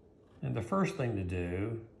 And the first thing to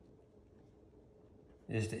do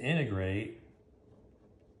is to integrate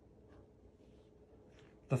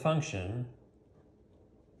the function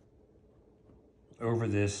over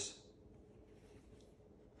this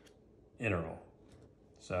integral.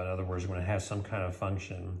 So in other words, we're going to have some kind of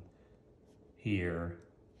function here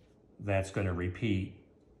that's going to repeat.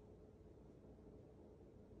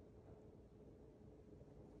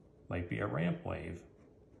 Might be a ramp wave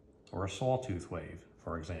or a sawtooth wave,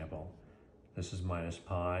 for example. This is minus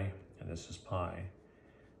pi and this is pi.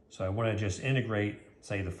 So I want to just integrate,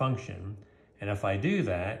 say, the function. And if I do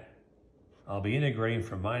that, I'll be integrating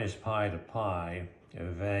from minus pi to pi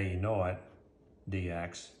of a naught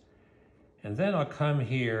dx. And then I'll come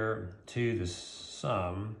here to the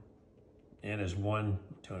sum, n is 1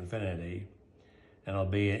 to infinity, and I'll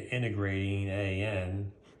be integrating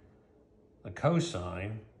an, the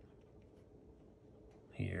cosine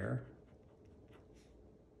here,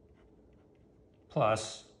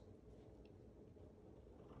 plus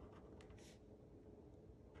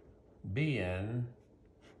bn,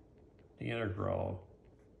 the integral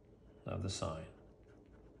of the sine.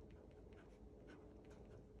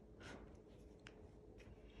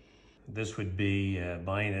 This would be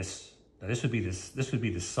minus. Now this would be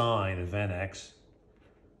the sine of nx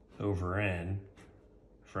over n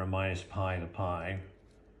from minus pi to pi.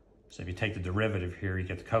 So if you take the derivative here, you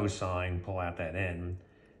get the cosine, pull out that n,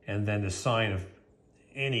 and then the sine of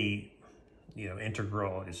any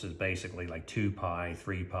integral. This is basically like 2 pi,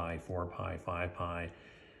 3 pi, 4 pi, 5 pi.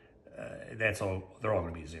 That's all. They're all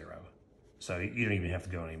going to be 0. So you don't even have to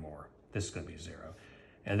go anymore. This is going to be 0.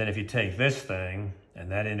 And then if you take this thing,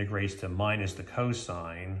 and that integrates to minus the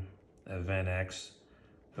cosine of nx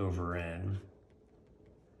over n.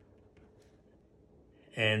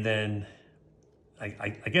 And then I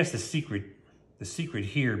guess the secret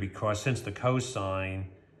here, because since the cosine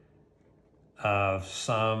of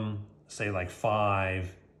some, say like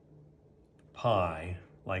 5 pi,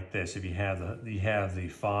 like this, if you have the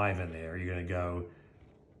 5 in there, you're going to go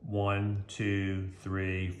 1, 2,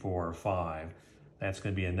 3, 4, 5. That's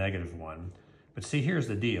going to be a negative 1. But see, here's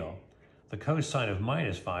the deal. The cosine of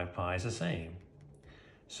minus 5 pi is the same.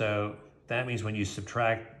 So that means when you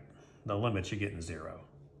subtract the limits, you're getting 0.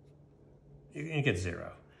 You get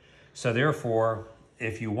 0. So therefore,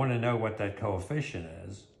 if you want to know what that coefficient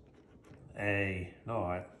is, a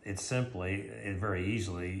naught, it's very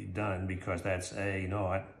easily done, because that's a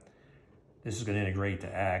naught. This is going to integrate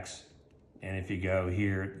to x. And if you go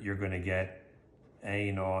here, you're going to get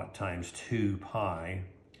a naught times 2 pi.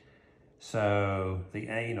 So the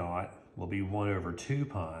a naught will be 1 over 2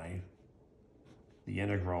 pi, the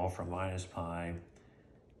integral from minus pi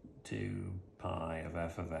to pi of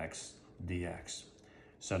f of x dx.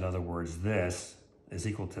 So in other words, this is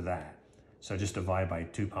equal to that. So just divide by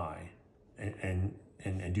 2 pi and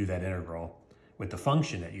do that integral with the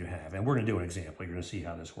function that you have. And we're going to do an example. You're going to see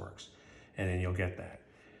how this works. And then you'll get that.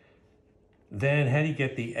 Then how do you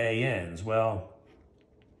get the ANs? Well,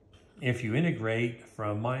 if you integrate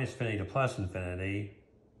from minus infinity to plus infinity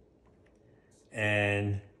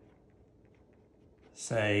and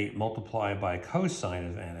say multiply by cosine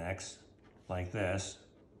of nx, like this,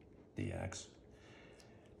 dx,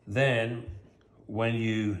 then when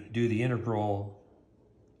you do the integral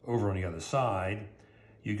over on the other side,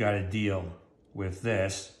 you got to deal with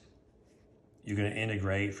this. You're going to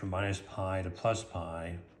integrate from minus pi to plus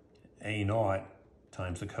pi, a naught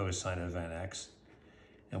times the cosine of nx.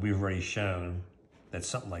 And we've already shown that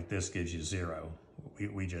something like this gives you 0.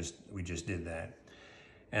 We just did that.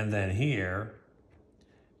 And then here,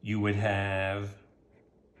 you would have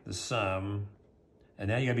the sum. And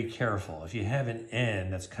now you gotta be careful. If you have an n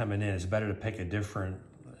that's coming in, it's better to pick a different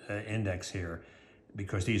index here,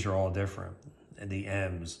 because these are all different. And the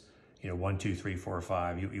m's, 1, 2, 3, 4,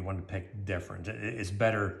 5, you want to pick different. It's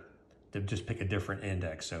better to just pick a different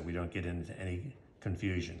index so we don't get into any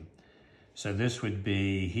confusion. So this would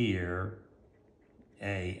be here,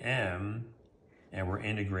 am, and we're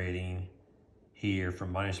integrating here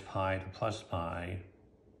from minus pi to plus pi,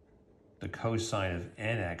 the cosine of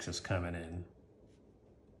nx is coming in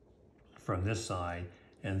from this side,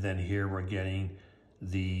 and then here we're getting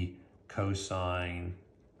the cosine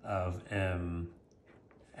of mx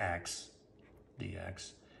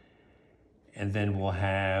dx. And then we'll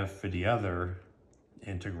have, for the other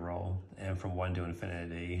integral, m from 1 to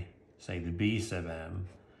infinity, say the b sub m,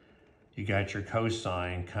 you got your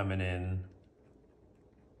cosine coming in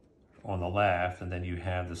on the left, and then you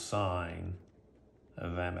have the sine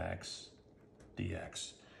of mx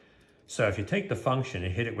dx. So if you take the function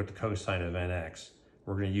and hit it with the cosine of nx,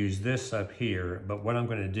 we're going to use this up here, but what I'm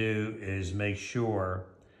going to do is make sure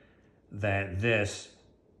that this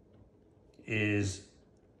is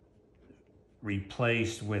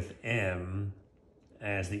replaced with m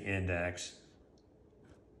as the index,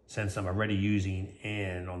 since I'm already using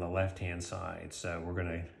n on the left-hand side. So we're going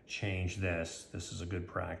to change this. This is a good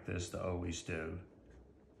practice to always do.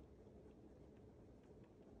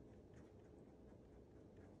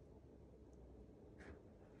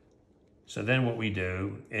 So then what we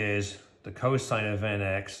do is the cosine of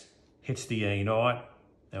nx hits the a0,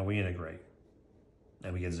 and we integrate,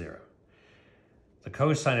 and we get 0. The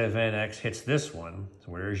cosine of nx hits this one,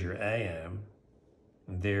 so where's your am?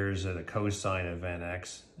 There's the cosine of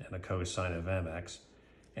nx and the cosine of mx,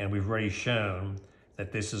 and we've already shown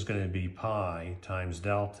that this is going to be pi times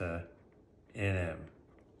delta nm.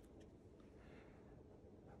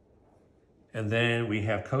 And then we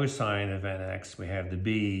have cosine of nx, we have the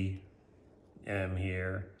b m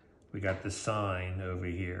here, we got the sine over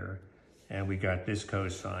here, and we got this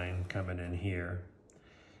cosine coming in here.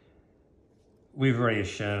 We've already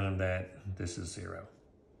shown that this is 0.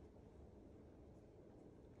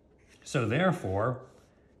 So therefore,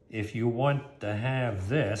 if you want to have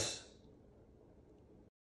this,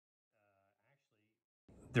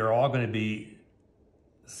 they're all going to be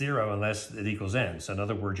 0 unless it equals n. So in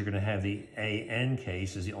other words, you're going to have the an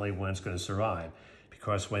case is the only one that's going to survive,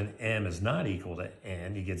 because when m is not equal to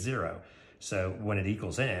n, you get 0. So when it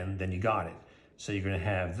equals n, then you got it. So you're going to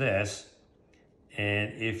have this,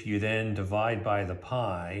 and if you then divide by the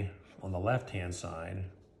pi on the left-hand side,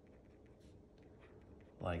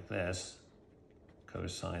 like this,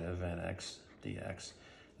 cosine of nx dx,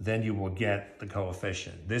 then you will get the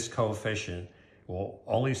coefficient. This coefficient will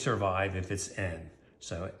only survive if it's n.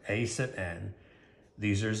 So a sub n,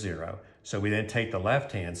 these are 0. So we then take the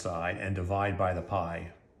left-hand side and divide by the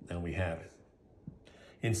pi, and we have it.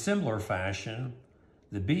 In similar fashion,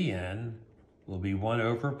 the bn will be 1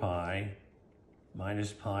 over pi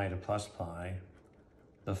minus pi to plus pi,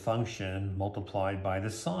 the function multiplied by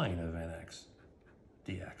the sine of nx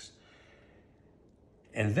dx.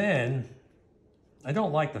 And then, I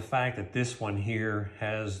don't like the fact that this one here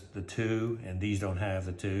has the 2 and these don't have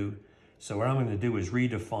the 2. So what I'm going to do is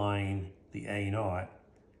redefine the a0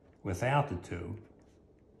 without the 2,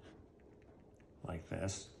 like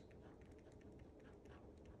this.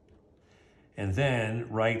 And then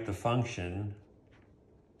write the function.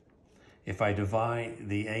 If I divide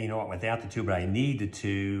the a0 without the 2, but I need the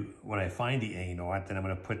 2, when I find the a0, then I'm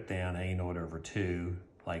going to put down a0 over 2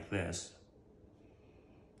 like this.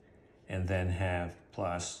 And then have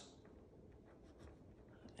plus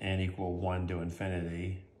n equal 1 to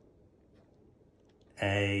infinity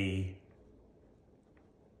a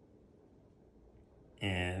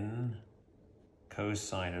n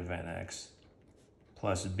cosine of nx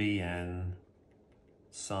plus bn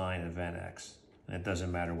sine of nx. And it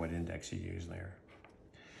doesn't matter what index you use there.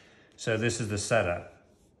 So this is the setup.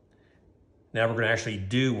 Now we're going to actually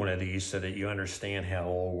do one of these so that you understand how it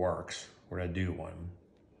all works. We're going to do one.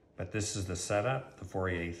 But this is the setup, the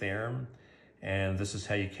Fourier theorem, and this is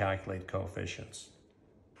how you calculate coefficients.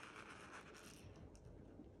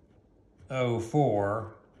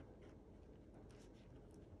 O4,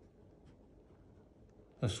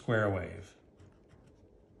 the square wave.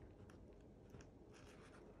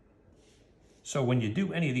 So when you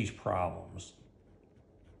do any of these problems,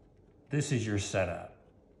 this is your setup.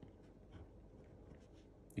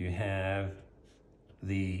 You have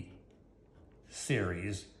the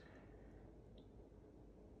series,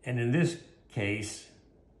 and in this case,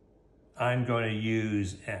 I'm going to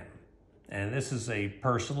use m. And this is a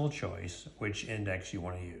personal choice, which index you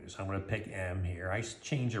want to use. I'm going to pick m here. I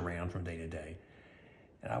change around from day to day,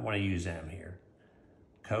 and I want to use m here.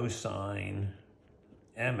 Cosine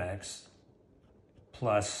mx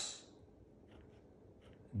plus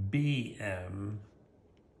bm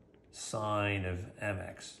sine of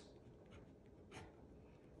mx.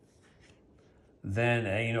 Then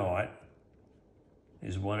a0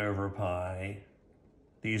 is 1 over pi.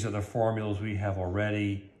 These are the formulas we have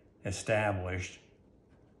already established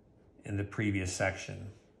in the previous section.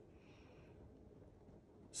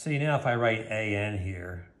 See, now if I write an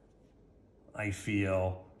here, I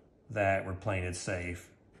feel that we're playing it safe.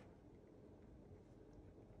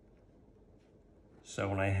 So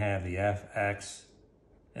when I have the fx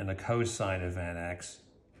and the cosine of nx,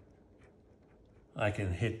 I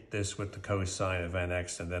can hit this with the cosine of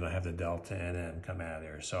nx, and then I have the delta nn come out of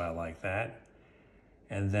there. So I like that.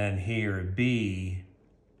 And then here, b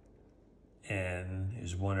n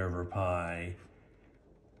is 1 over pi.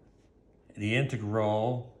 The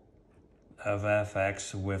integral of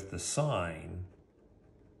fx with the sine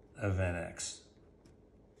of nx.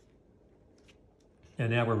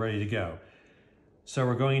 And now we're ready to go. So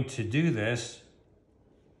we're going to do this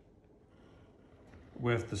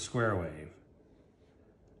with the square wave.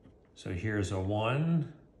 So here's a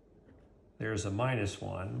 1, there's a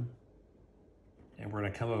 -1, and we're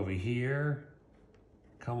going to come over here,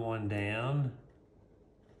 come on down,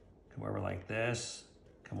 come over like this,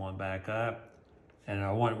 come on back up, and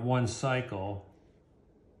I want one cycle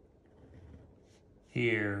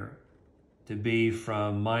here to be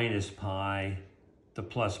from -pi to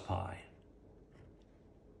 +pi.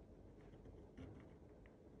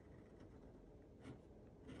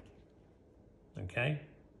 Okay?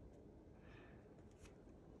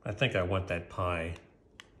 I think I want that pi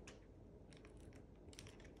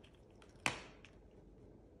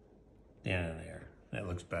down in there. That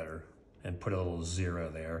looks better. And put a little 0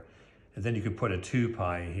 there. And then you could put a 2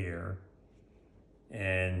 pi here.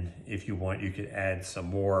 And if you want, you could add some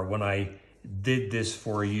more. When I did this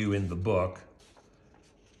for you in the book,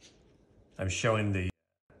 I'm showing the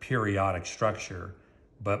periodic structure,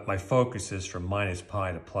 but my focus is from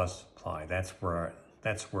 -pi to +pi. That's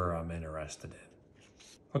where I'm interested in.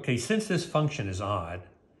 Okay, since this function is odd,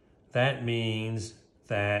 that means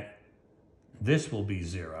that this will be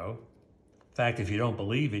 0. In fact, if you don't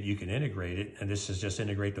believe it, you can integrate it, and this is just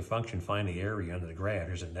integrate the function, find the area under the graph.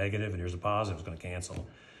 Here's a negative and here's a positive, it's going to cancel.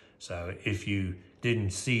 So if you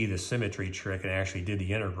didn't see the symmetry trick and actually did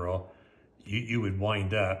the integral, you would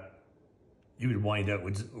wind up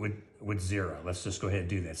with 0. Let's just go ahead and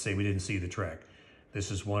do that. Say we didn't see the trick. This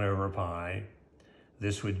is 1 over pi.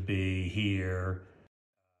 This would be here.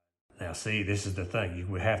 Now see, this is the thing. You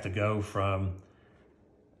would have to go from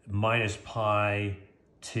 -pi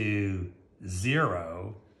to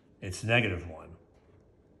 0. It's -1.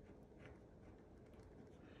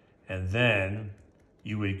 And then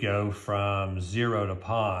you would go from 0 to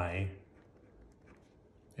pi.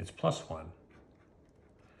 It's +1.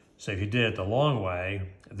 So if you did it the long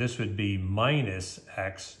way, this would be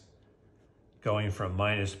 -x going from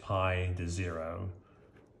 -pi to 0.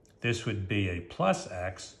 This would be a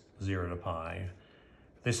 +x, 0 to pi.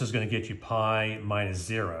 This is going to get you pi minus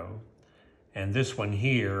 0. And this one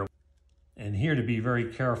here, and here to be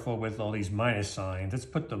very careful with all these minus signs, let's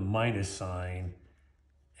put the minus sign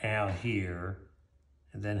out here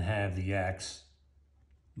and then have the x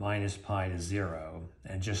minus pi to 0.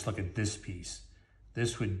 And just look at this piece.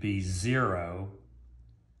 This would be 0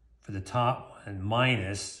 for the top one,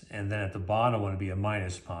 minus, and then at the bottom one would be a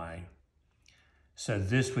minus pi. So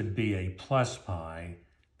this would be a plus pi,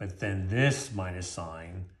 but then this minus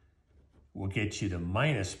sign will get you to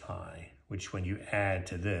minus pi, which when you add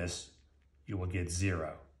to this, you will get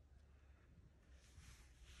 0.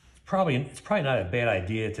 It's probably not a bad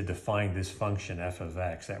idea to define this function f of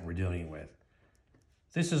x that we're dealing with.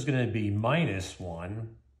 This is going to be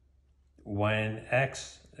 -1 when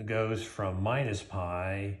x goes from minus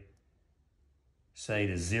pi, say,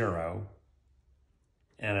 to 0,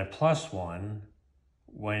 and a +1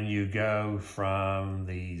 when you go from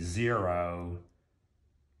the 0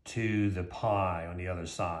 to the pi on the other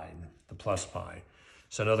side, the plus pi.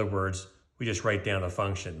 So in other words, we just write down the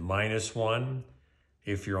function -1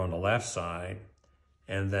 if you're on the left side,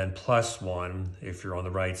 and then +1 if you're on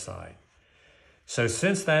the right side. So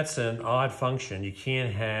since that's an odd function, you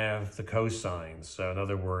can't have the cosines. So in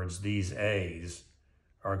other words, these a's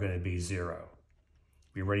are going to be 0.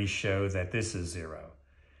 We already showed that this is 0.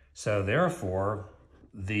 So therefore,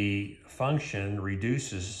 the function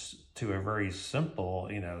reduces to a very simple,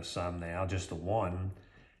 sum now, just a 1.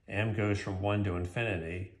 M goes from 1 to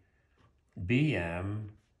infinity. Bm,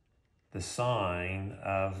 the sine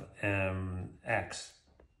of mx.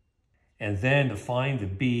 And then to find the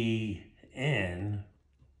bn,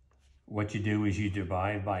 what you do is you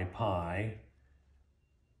divide by pi.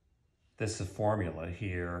 This is a formula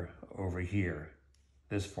here, over here,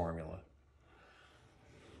 this formula.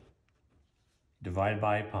 Divide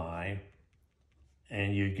by pi,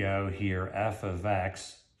 and you go here f of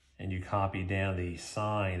x, and you copy down the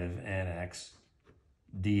sine of nx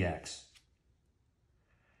dx.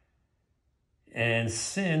 And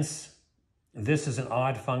since this is an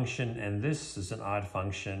odd function and this is an odd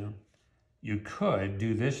function, you could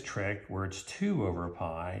do this trick where it's 2 over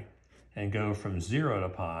pi and go from 0 to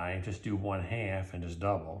pi, just do 1/2 and just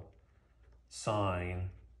double sine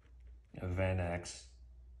of nx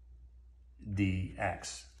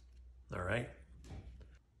dx, all right?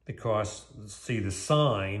 Because, see, the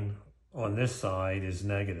sine on this side is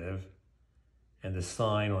negative and the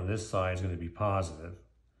sine on this side is going to be positive.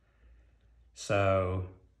 So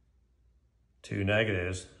 2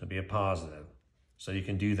 negatives would be a positive. So you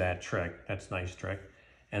can do that trick. That's a nice trick.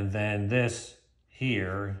 And then this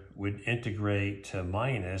here would integrate to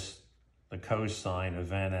minus the cosine of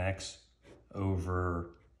nx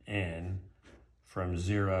over n from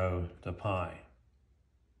 0 to pi.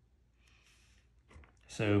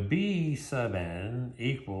 So b sub n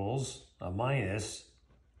equals a minus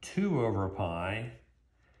 2 over pi,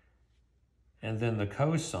 and then the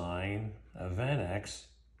cosine of nx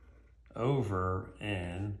over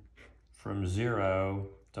n from 0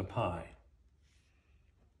 to pi.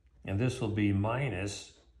 And this will be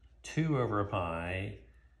minus 2 over pi.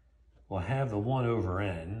 We'll have the 1 over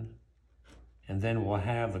n, and then we'll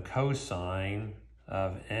have the cosine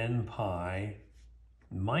of n pi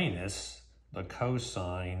minus the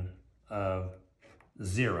cosine of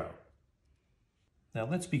 0. Now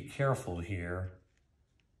let's be careful here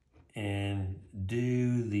and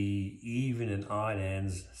do the even and odd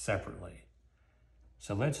ends separately.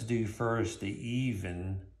 So let's do first the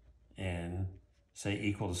even n, say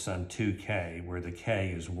equal to some 2k, where the k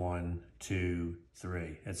is 1, 2,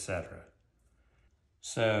 3, etc.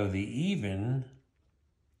 So the even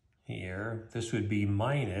here, this would be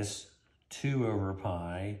minus 2 over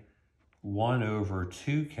pi, 1 over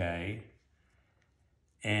 2k,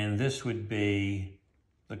 and this would be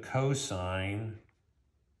the cosine.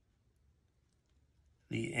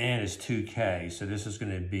 The n is 2k, so this is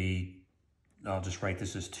going to be, I'll just write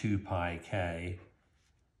this as 2 pi k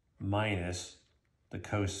minus the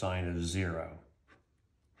cosine of 0.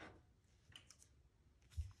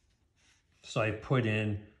 So I put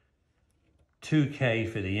in 2k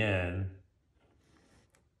for the n,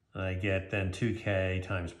 and I get then 2k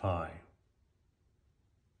times pi.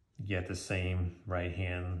 You get the same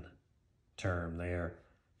right-hand term there,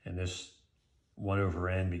 and this 1 over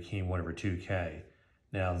n became 1 over 2k.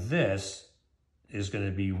 Now this is going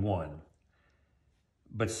to be 1.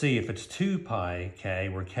 But see, if it's 2 pi k,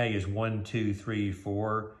 where k is 1, 2, 3,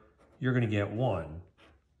 4, you're going to get 1.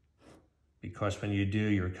 Because when you do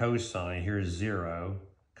your cosine, here's 0,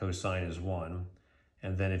 cosine is 1.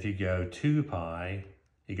 And then if you go 2 pi,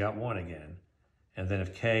 you got 1 again. And then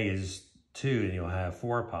if k is 2, then you'll have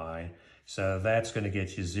 4 pi. So that's going to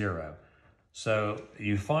get you 0. So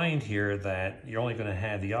you find here that you're only going to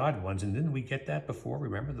have the odd ones. And didn't we get that before?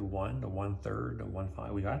 Remember the 1, the 1/3, the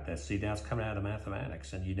 1/5? We got that. See, now it's coming out of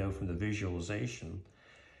mathematics, and you know from the visualization.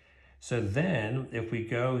 So then if we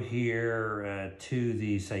go here to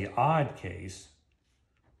the, say, odd case,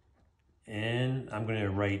 and I'm going to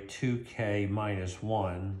write 2k minus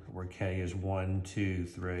 1, where k is 1, 2,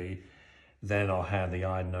 3, then I'll have the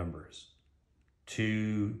odd numbers.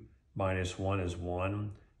 2 minus 1 is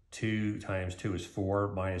 1. 2 times 2 is 4,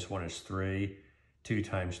 minus 1 is 3. 2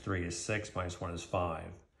 times 3 is 6, minus 1 is 5.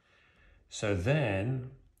 So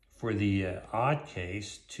then, for the odd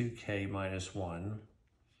case, 2k minus 1,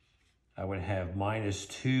 I would have minus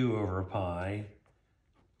 2 over pi,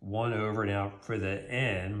 1 over, now for the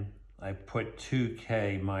n, I put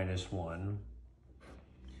 2k minus 1.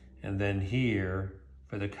 And then here,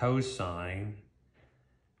 for the cosine,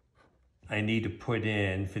 I need to put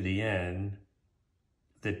in, for the n,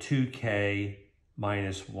 the 2k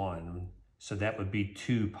minus 1. So that would be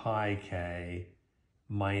 2 pi k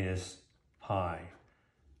minus pi.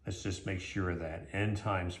 Let's just make sure of that. N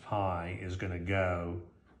times pi is going to go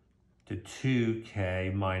to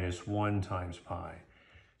 2k minus 1 times pi.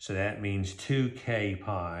 So that means 2k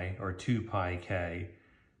pi, or 2 pi k,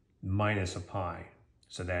 minus a pi.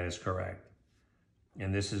 So that is correct.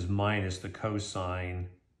 And this is minus the cosine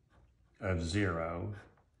of 0.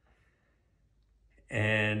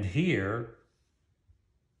 And here,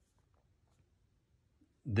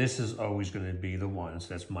 this is always going to be the 1, so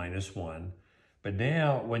that's minus 1. But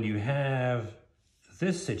now, when you have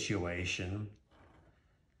this situation,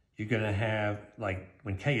 you're going to have, like,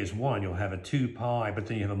 when k is 1, you'll have a 2 pi, but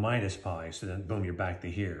then you have a minus pi, so then boom, you're back to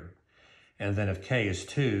here. And then if k is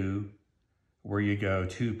 2, where you go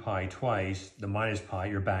 2 pi twice, the minus pi,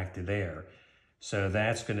 you're back to there. So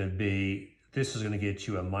that's going to be, this is going to get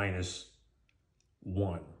you a minus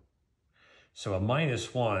 1. So a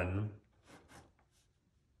minus 1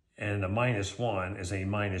 and a minus 1 is a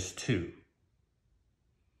minus 2.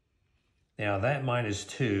 Now that minus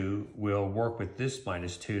 2 will work with this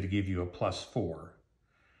minus 2 to give you a plus 4.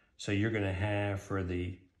 So you're going to have for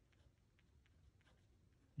the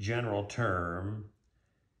general term,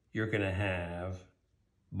 you're going to have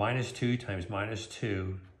minus 2 times minus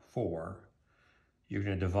 2, 4. You're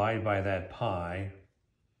going to divide by that pi,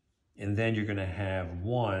 and then you're going to have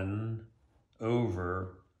 1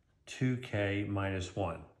 over 2k minus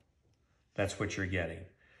 1. That's what you're getting.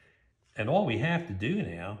 And all we have to do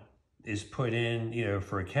now is put in,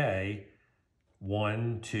 for k,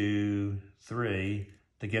 1, 2, 3,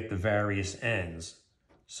 to get the various n's.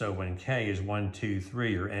 So when k is 1, 2,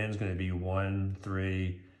 3, your n is going to be 1,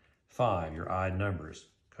 3, 5, your odd numbers,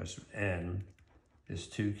 because n is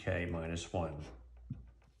 2k minus 1.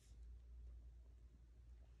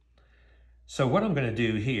 So what I'm going to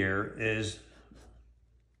do here is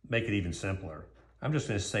make it even simpler. I'm just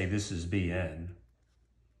going to say this is Bn,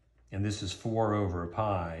 and this is 4 over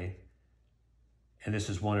pi, and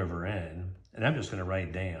this is 1 over n, and I'm just going to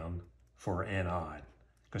write down for n odd,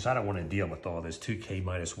 because I don't want to deal with all this 2k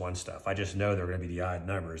minus 1 stuff. I just know they're going to be the odd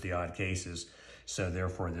numbers, the odd cases, so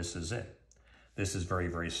therefore this is it. This is very,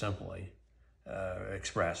 very simply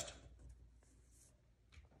expressed.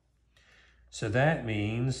 So that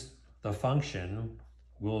means the function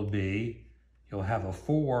will be, you'll have a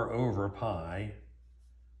 4 over pi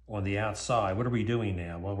on the outside. What are we doing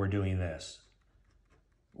now? Well, we're doing this.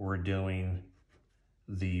 We're doing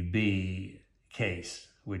the B case,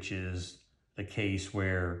 which is the case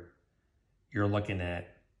where you're looking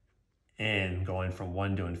at n going from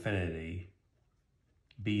 1 to infinity,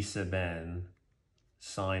 b sub n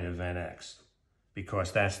sine of nx,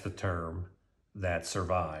 because that's the term that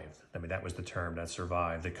survived. I mean, that was the term that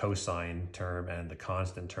survived. The cosine term and the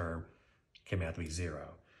constant term came out to be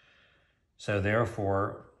 0. So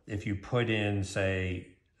therefore, if you put in, say,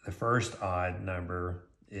 the first odd number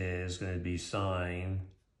is going to be sine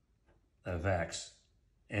of x,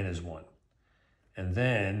 n is 1. And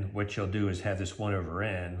then what you'll do is have this 1 over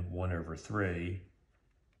n, 1 over 3,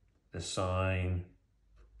 the sine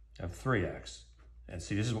of 3x. And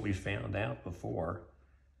see, this is what we found out before,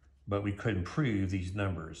 but we couldn't prove these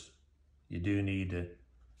numbers. You do need to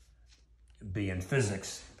be in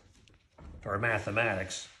physics or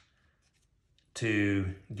mathematics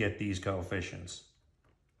to get these coefficients.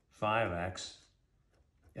 5x,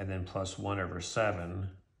 and then plus 1 over 7,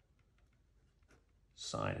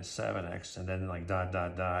 sine of 7x, and then like dot,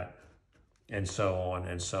 dot, dot, and so on,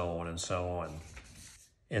 and so on, and so on.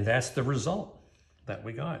 And that's the result that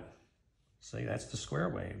we got. See, that's the square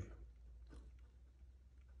wave.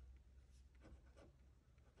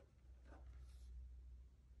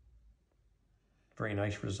 Very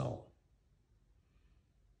nice result.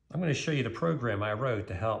 I'm going to show you the program I wrote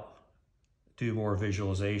to help do more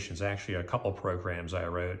visualizations. Actually, a couple programs I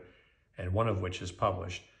wrote, and one of which is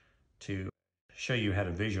published, to show you how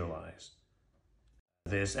to visualize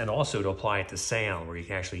this, and also to apply it to sound, where you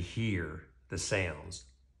can actually hear the sounds.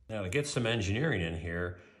 Now, to get some engineering in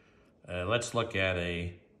here, let's look at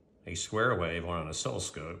a square wave on an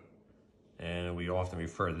oscilloscope. And we often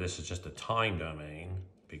refer to this as just a time domain,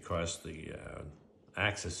 because the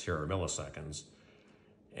axis here are milliseconds.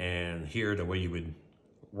 And here, the way you would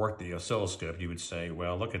work the oscilloscope, you would say,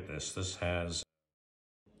 well, look at this. This has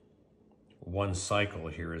one cycle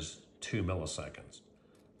here is 2 milliseconds.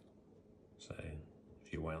 Say,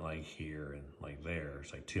 if you went like here and like there,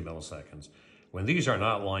 it's like 2 milliseconds. When these are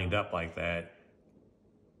not lined up like that,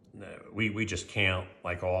 we just count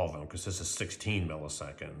like all of them, because this is 16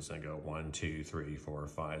 milliseconds, and go 1, 2, 3, 4,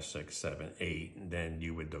 5, 6, 7, 8, and then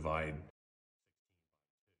you would divide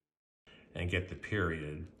and get the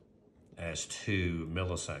period as 2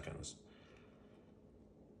 milliseconds.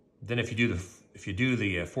 Then if you do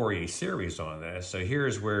the Fourier series on this, so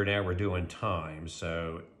here's where now we're doing time.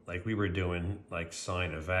 So like we were doing like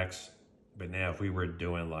sine of x, but now if we were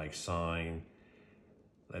doing like sine,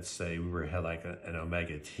 let's say had like an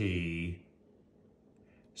omega t.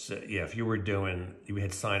 So yeah, if you were doing, you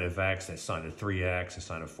had sine of x, and sine of 3x, and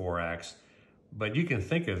sine of 4x. But you can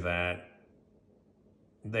think of that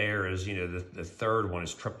there as, the third one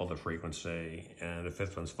is triple the frequency, and the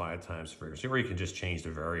fifth one's 5 times the frequency. Or you can just change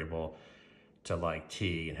the variable to like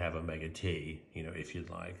t and have omega t, if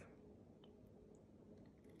you'd like,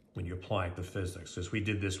 when you apply it to physics. Because we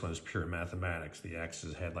did this one as pure mathematics. The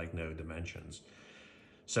x's had like no dimensions.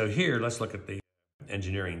 So here, let's look at the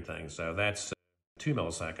engineering thing. So that's 2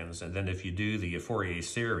 milliseconds. And then if you do the Fourier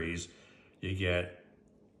series, you get,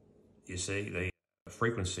 you see, the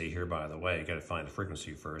frequency here, by the way, you got to find the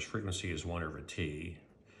frequency first. Frequency is 1 over t.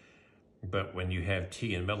 But when you have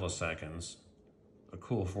t in milliseconds, a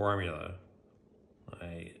cool formula,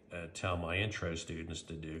 I tell my intro students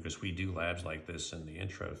to do, because we do labs like this in the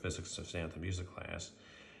intro physics of sound and music class,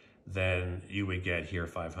 then you would get here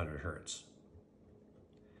 500 hertz.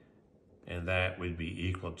 And that would be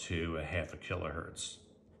equal to a half a kilohertz.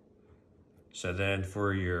 So then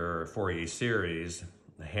for your Fourier series,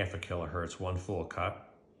 a half a kilohertz, 1 full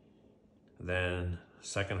cup. Then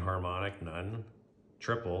second harmonic, none.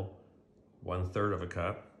 Triple, 1/3 of a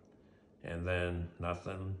cup. And then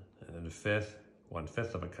nothing. And then the fifth,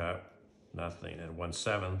 1/5 of a cup, nothing. And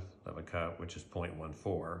 1/7 of a cup, which is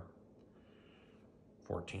 0.14.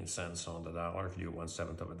 14 cents on the dollar if you do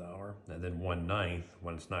 1/7 of a dollar. And then 1/9,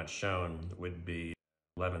 when it's not shown, would be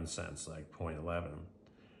 11 cents, like 0.11.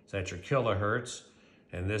 So that's your kilohertz,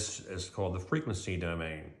 and this is called the frequency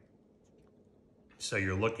domain. So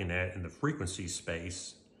you're looking at in the frequency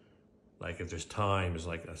space, like if there's time is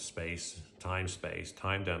like a space, time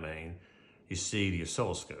domain, you see the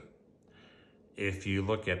oscilloscope. If you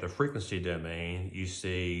look at the frequency domain, you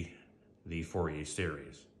see the Fourier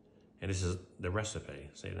series. And this is the recipe.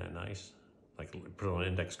 Isn't that nice? Like put it on an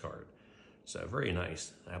index card. So very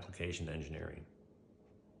nice application to engineering.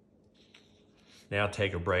 Now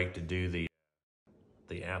take a break to do the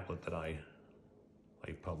applet that I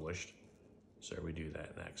published. So we do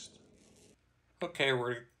that next. Okay,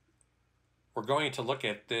 we're going to look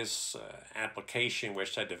at this application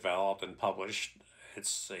which I developed and published.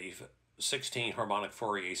 It's a 16 harmonic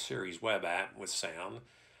Fourier series web app with sound,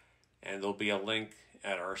 and there'll be a link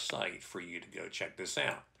at our site for you to go check this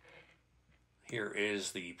out. Here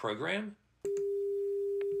is the program.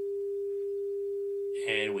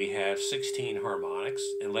 And we have 16 harmonics,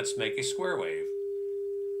 and let's make a square wave.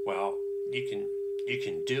 Well, you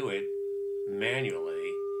can do it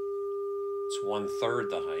manually. It's 1/3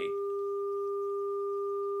 the height.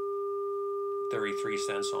 33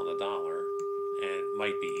 cents on the dollar. And it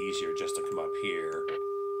might be easier just to come up here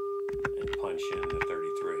and punch in the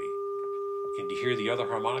 33. Can you hear the other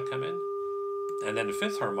harmonic come in? And then the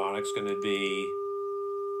fifth harmonic is going to be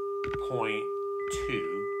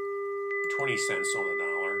 0.2, 20 cents on the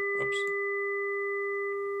dollar. Oops.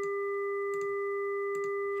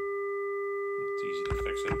 It's easy to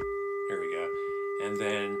fix it. Here we go. And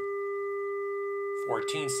then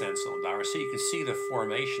 14 cents on the dollar. So you can see the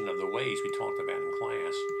formation of the waves we talked about in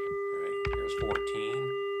class. All right, here's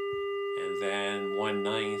 14. And then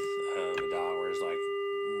 1/9 of a dollar is like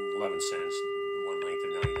 11 cents, 1/9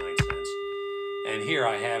 of 99 cents. And here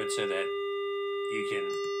I have it so that you can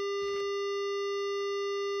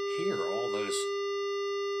hear all the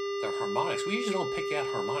harmonics. We usually don't pick out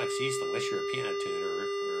harmonics easily unless you're a piano tuner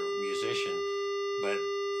or a musician, but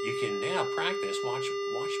you can now practice. Watch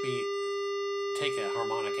me take a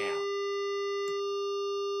harmonic out.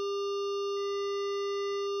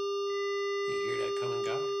 You hear that come and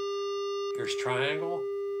go? Here's triangle.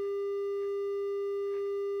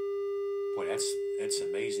 Boy, that's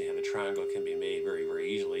amazing how the triangle can be made very, very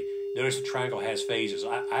easily. Notice the triangle has phases.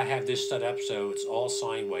 I have this set up so it's all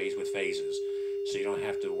sine waves with phases, so you don't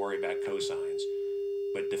have to worry about cosines,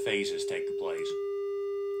 but the phases take the place.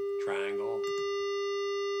 Triangle.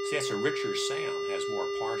 See, that's a richer sound, has more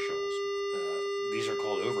partials. These are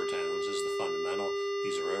called overtones. This is the fundamental.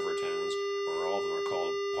 These are overtones, or all of them are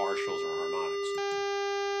called partials or harmonics.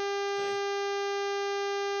 Okay.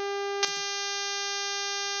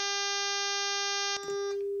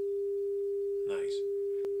 Nice.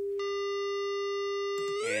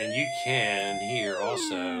 And you can here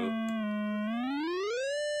also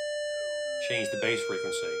change the bass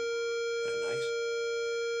frequency. Isn't that nice?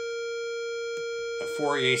 A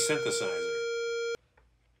Fourier synthesizer.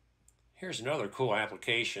 Here's another cool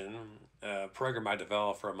application, a program I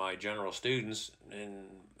developed for my general students,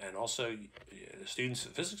 and also students,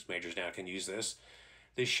 physics majors now can use this.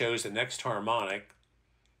 This shows the next harmonic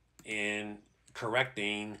in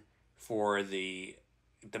correcting for to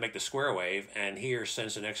make the square wave, and here,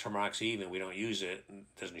 since the next harmonic's even, we don't use it,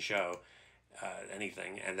 doesn't show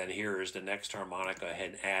anything, and then here is the next harmonic. Go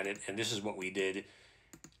ahead and add it, and this is what we did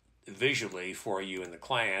visually for you in the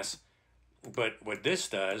class. But what this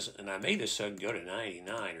does, and I made this so it can go to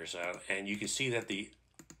 99 or so, and you can see that the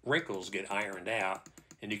wrinkles get ironed out,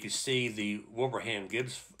 and you can see the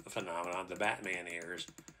Wilbraham-Gibbs phenomenon, the Batman ears,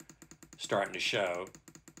 starting to show.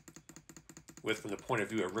 From the point of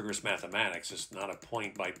view of rigorous mathematics, it's not a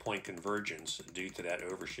point-by-point convergence due to that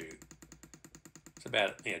overshoot. It's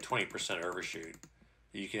about 20% overshoot.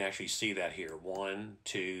 You can actually see that here. 1,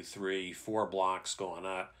 2, 3, 4 blocks going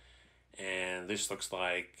up. And this looks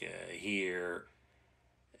like here,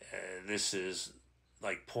 this is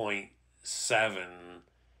like 0.7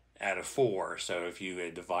 out of 4. So if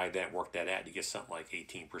you divide that, work that out, you get something like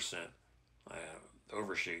 18%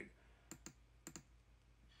 overshoot.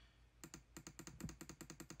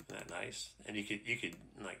 Isn't that nice? And you could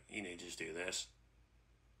like, just do this.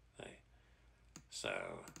 Okay. So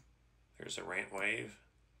there's a rant wave.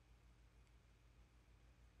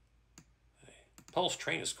 Okay. Pulse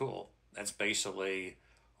train is cool. That's basically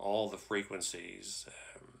all the frequencies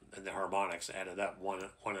and the harmonics added up one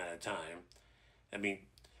at a time. I mean,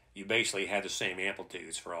 you basically have the same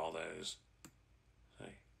amplitudes for all those.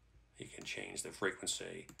 Okay. You can change the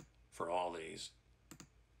frequency for all these.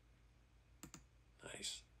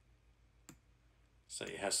 Nice. So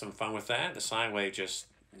you have some fun with that. The sine wave just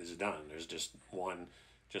is done. There's just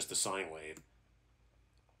the sine wave.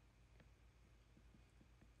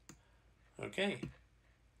 Okay.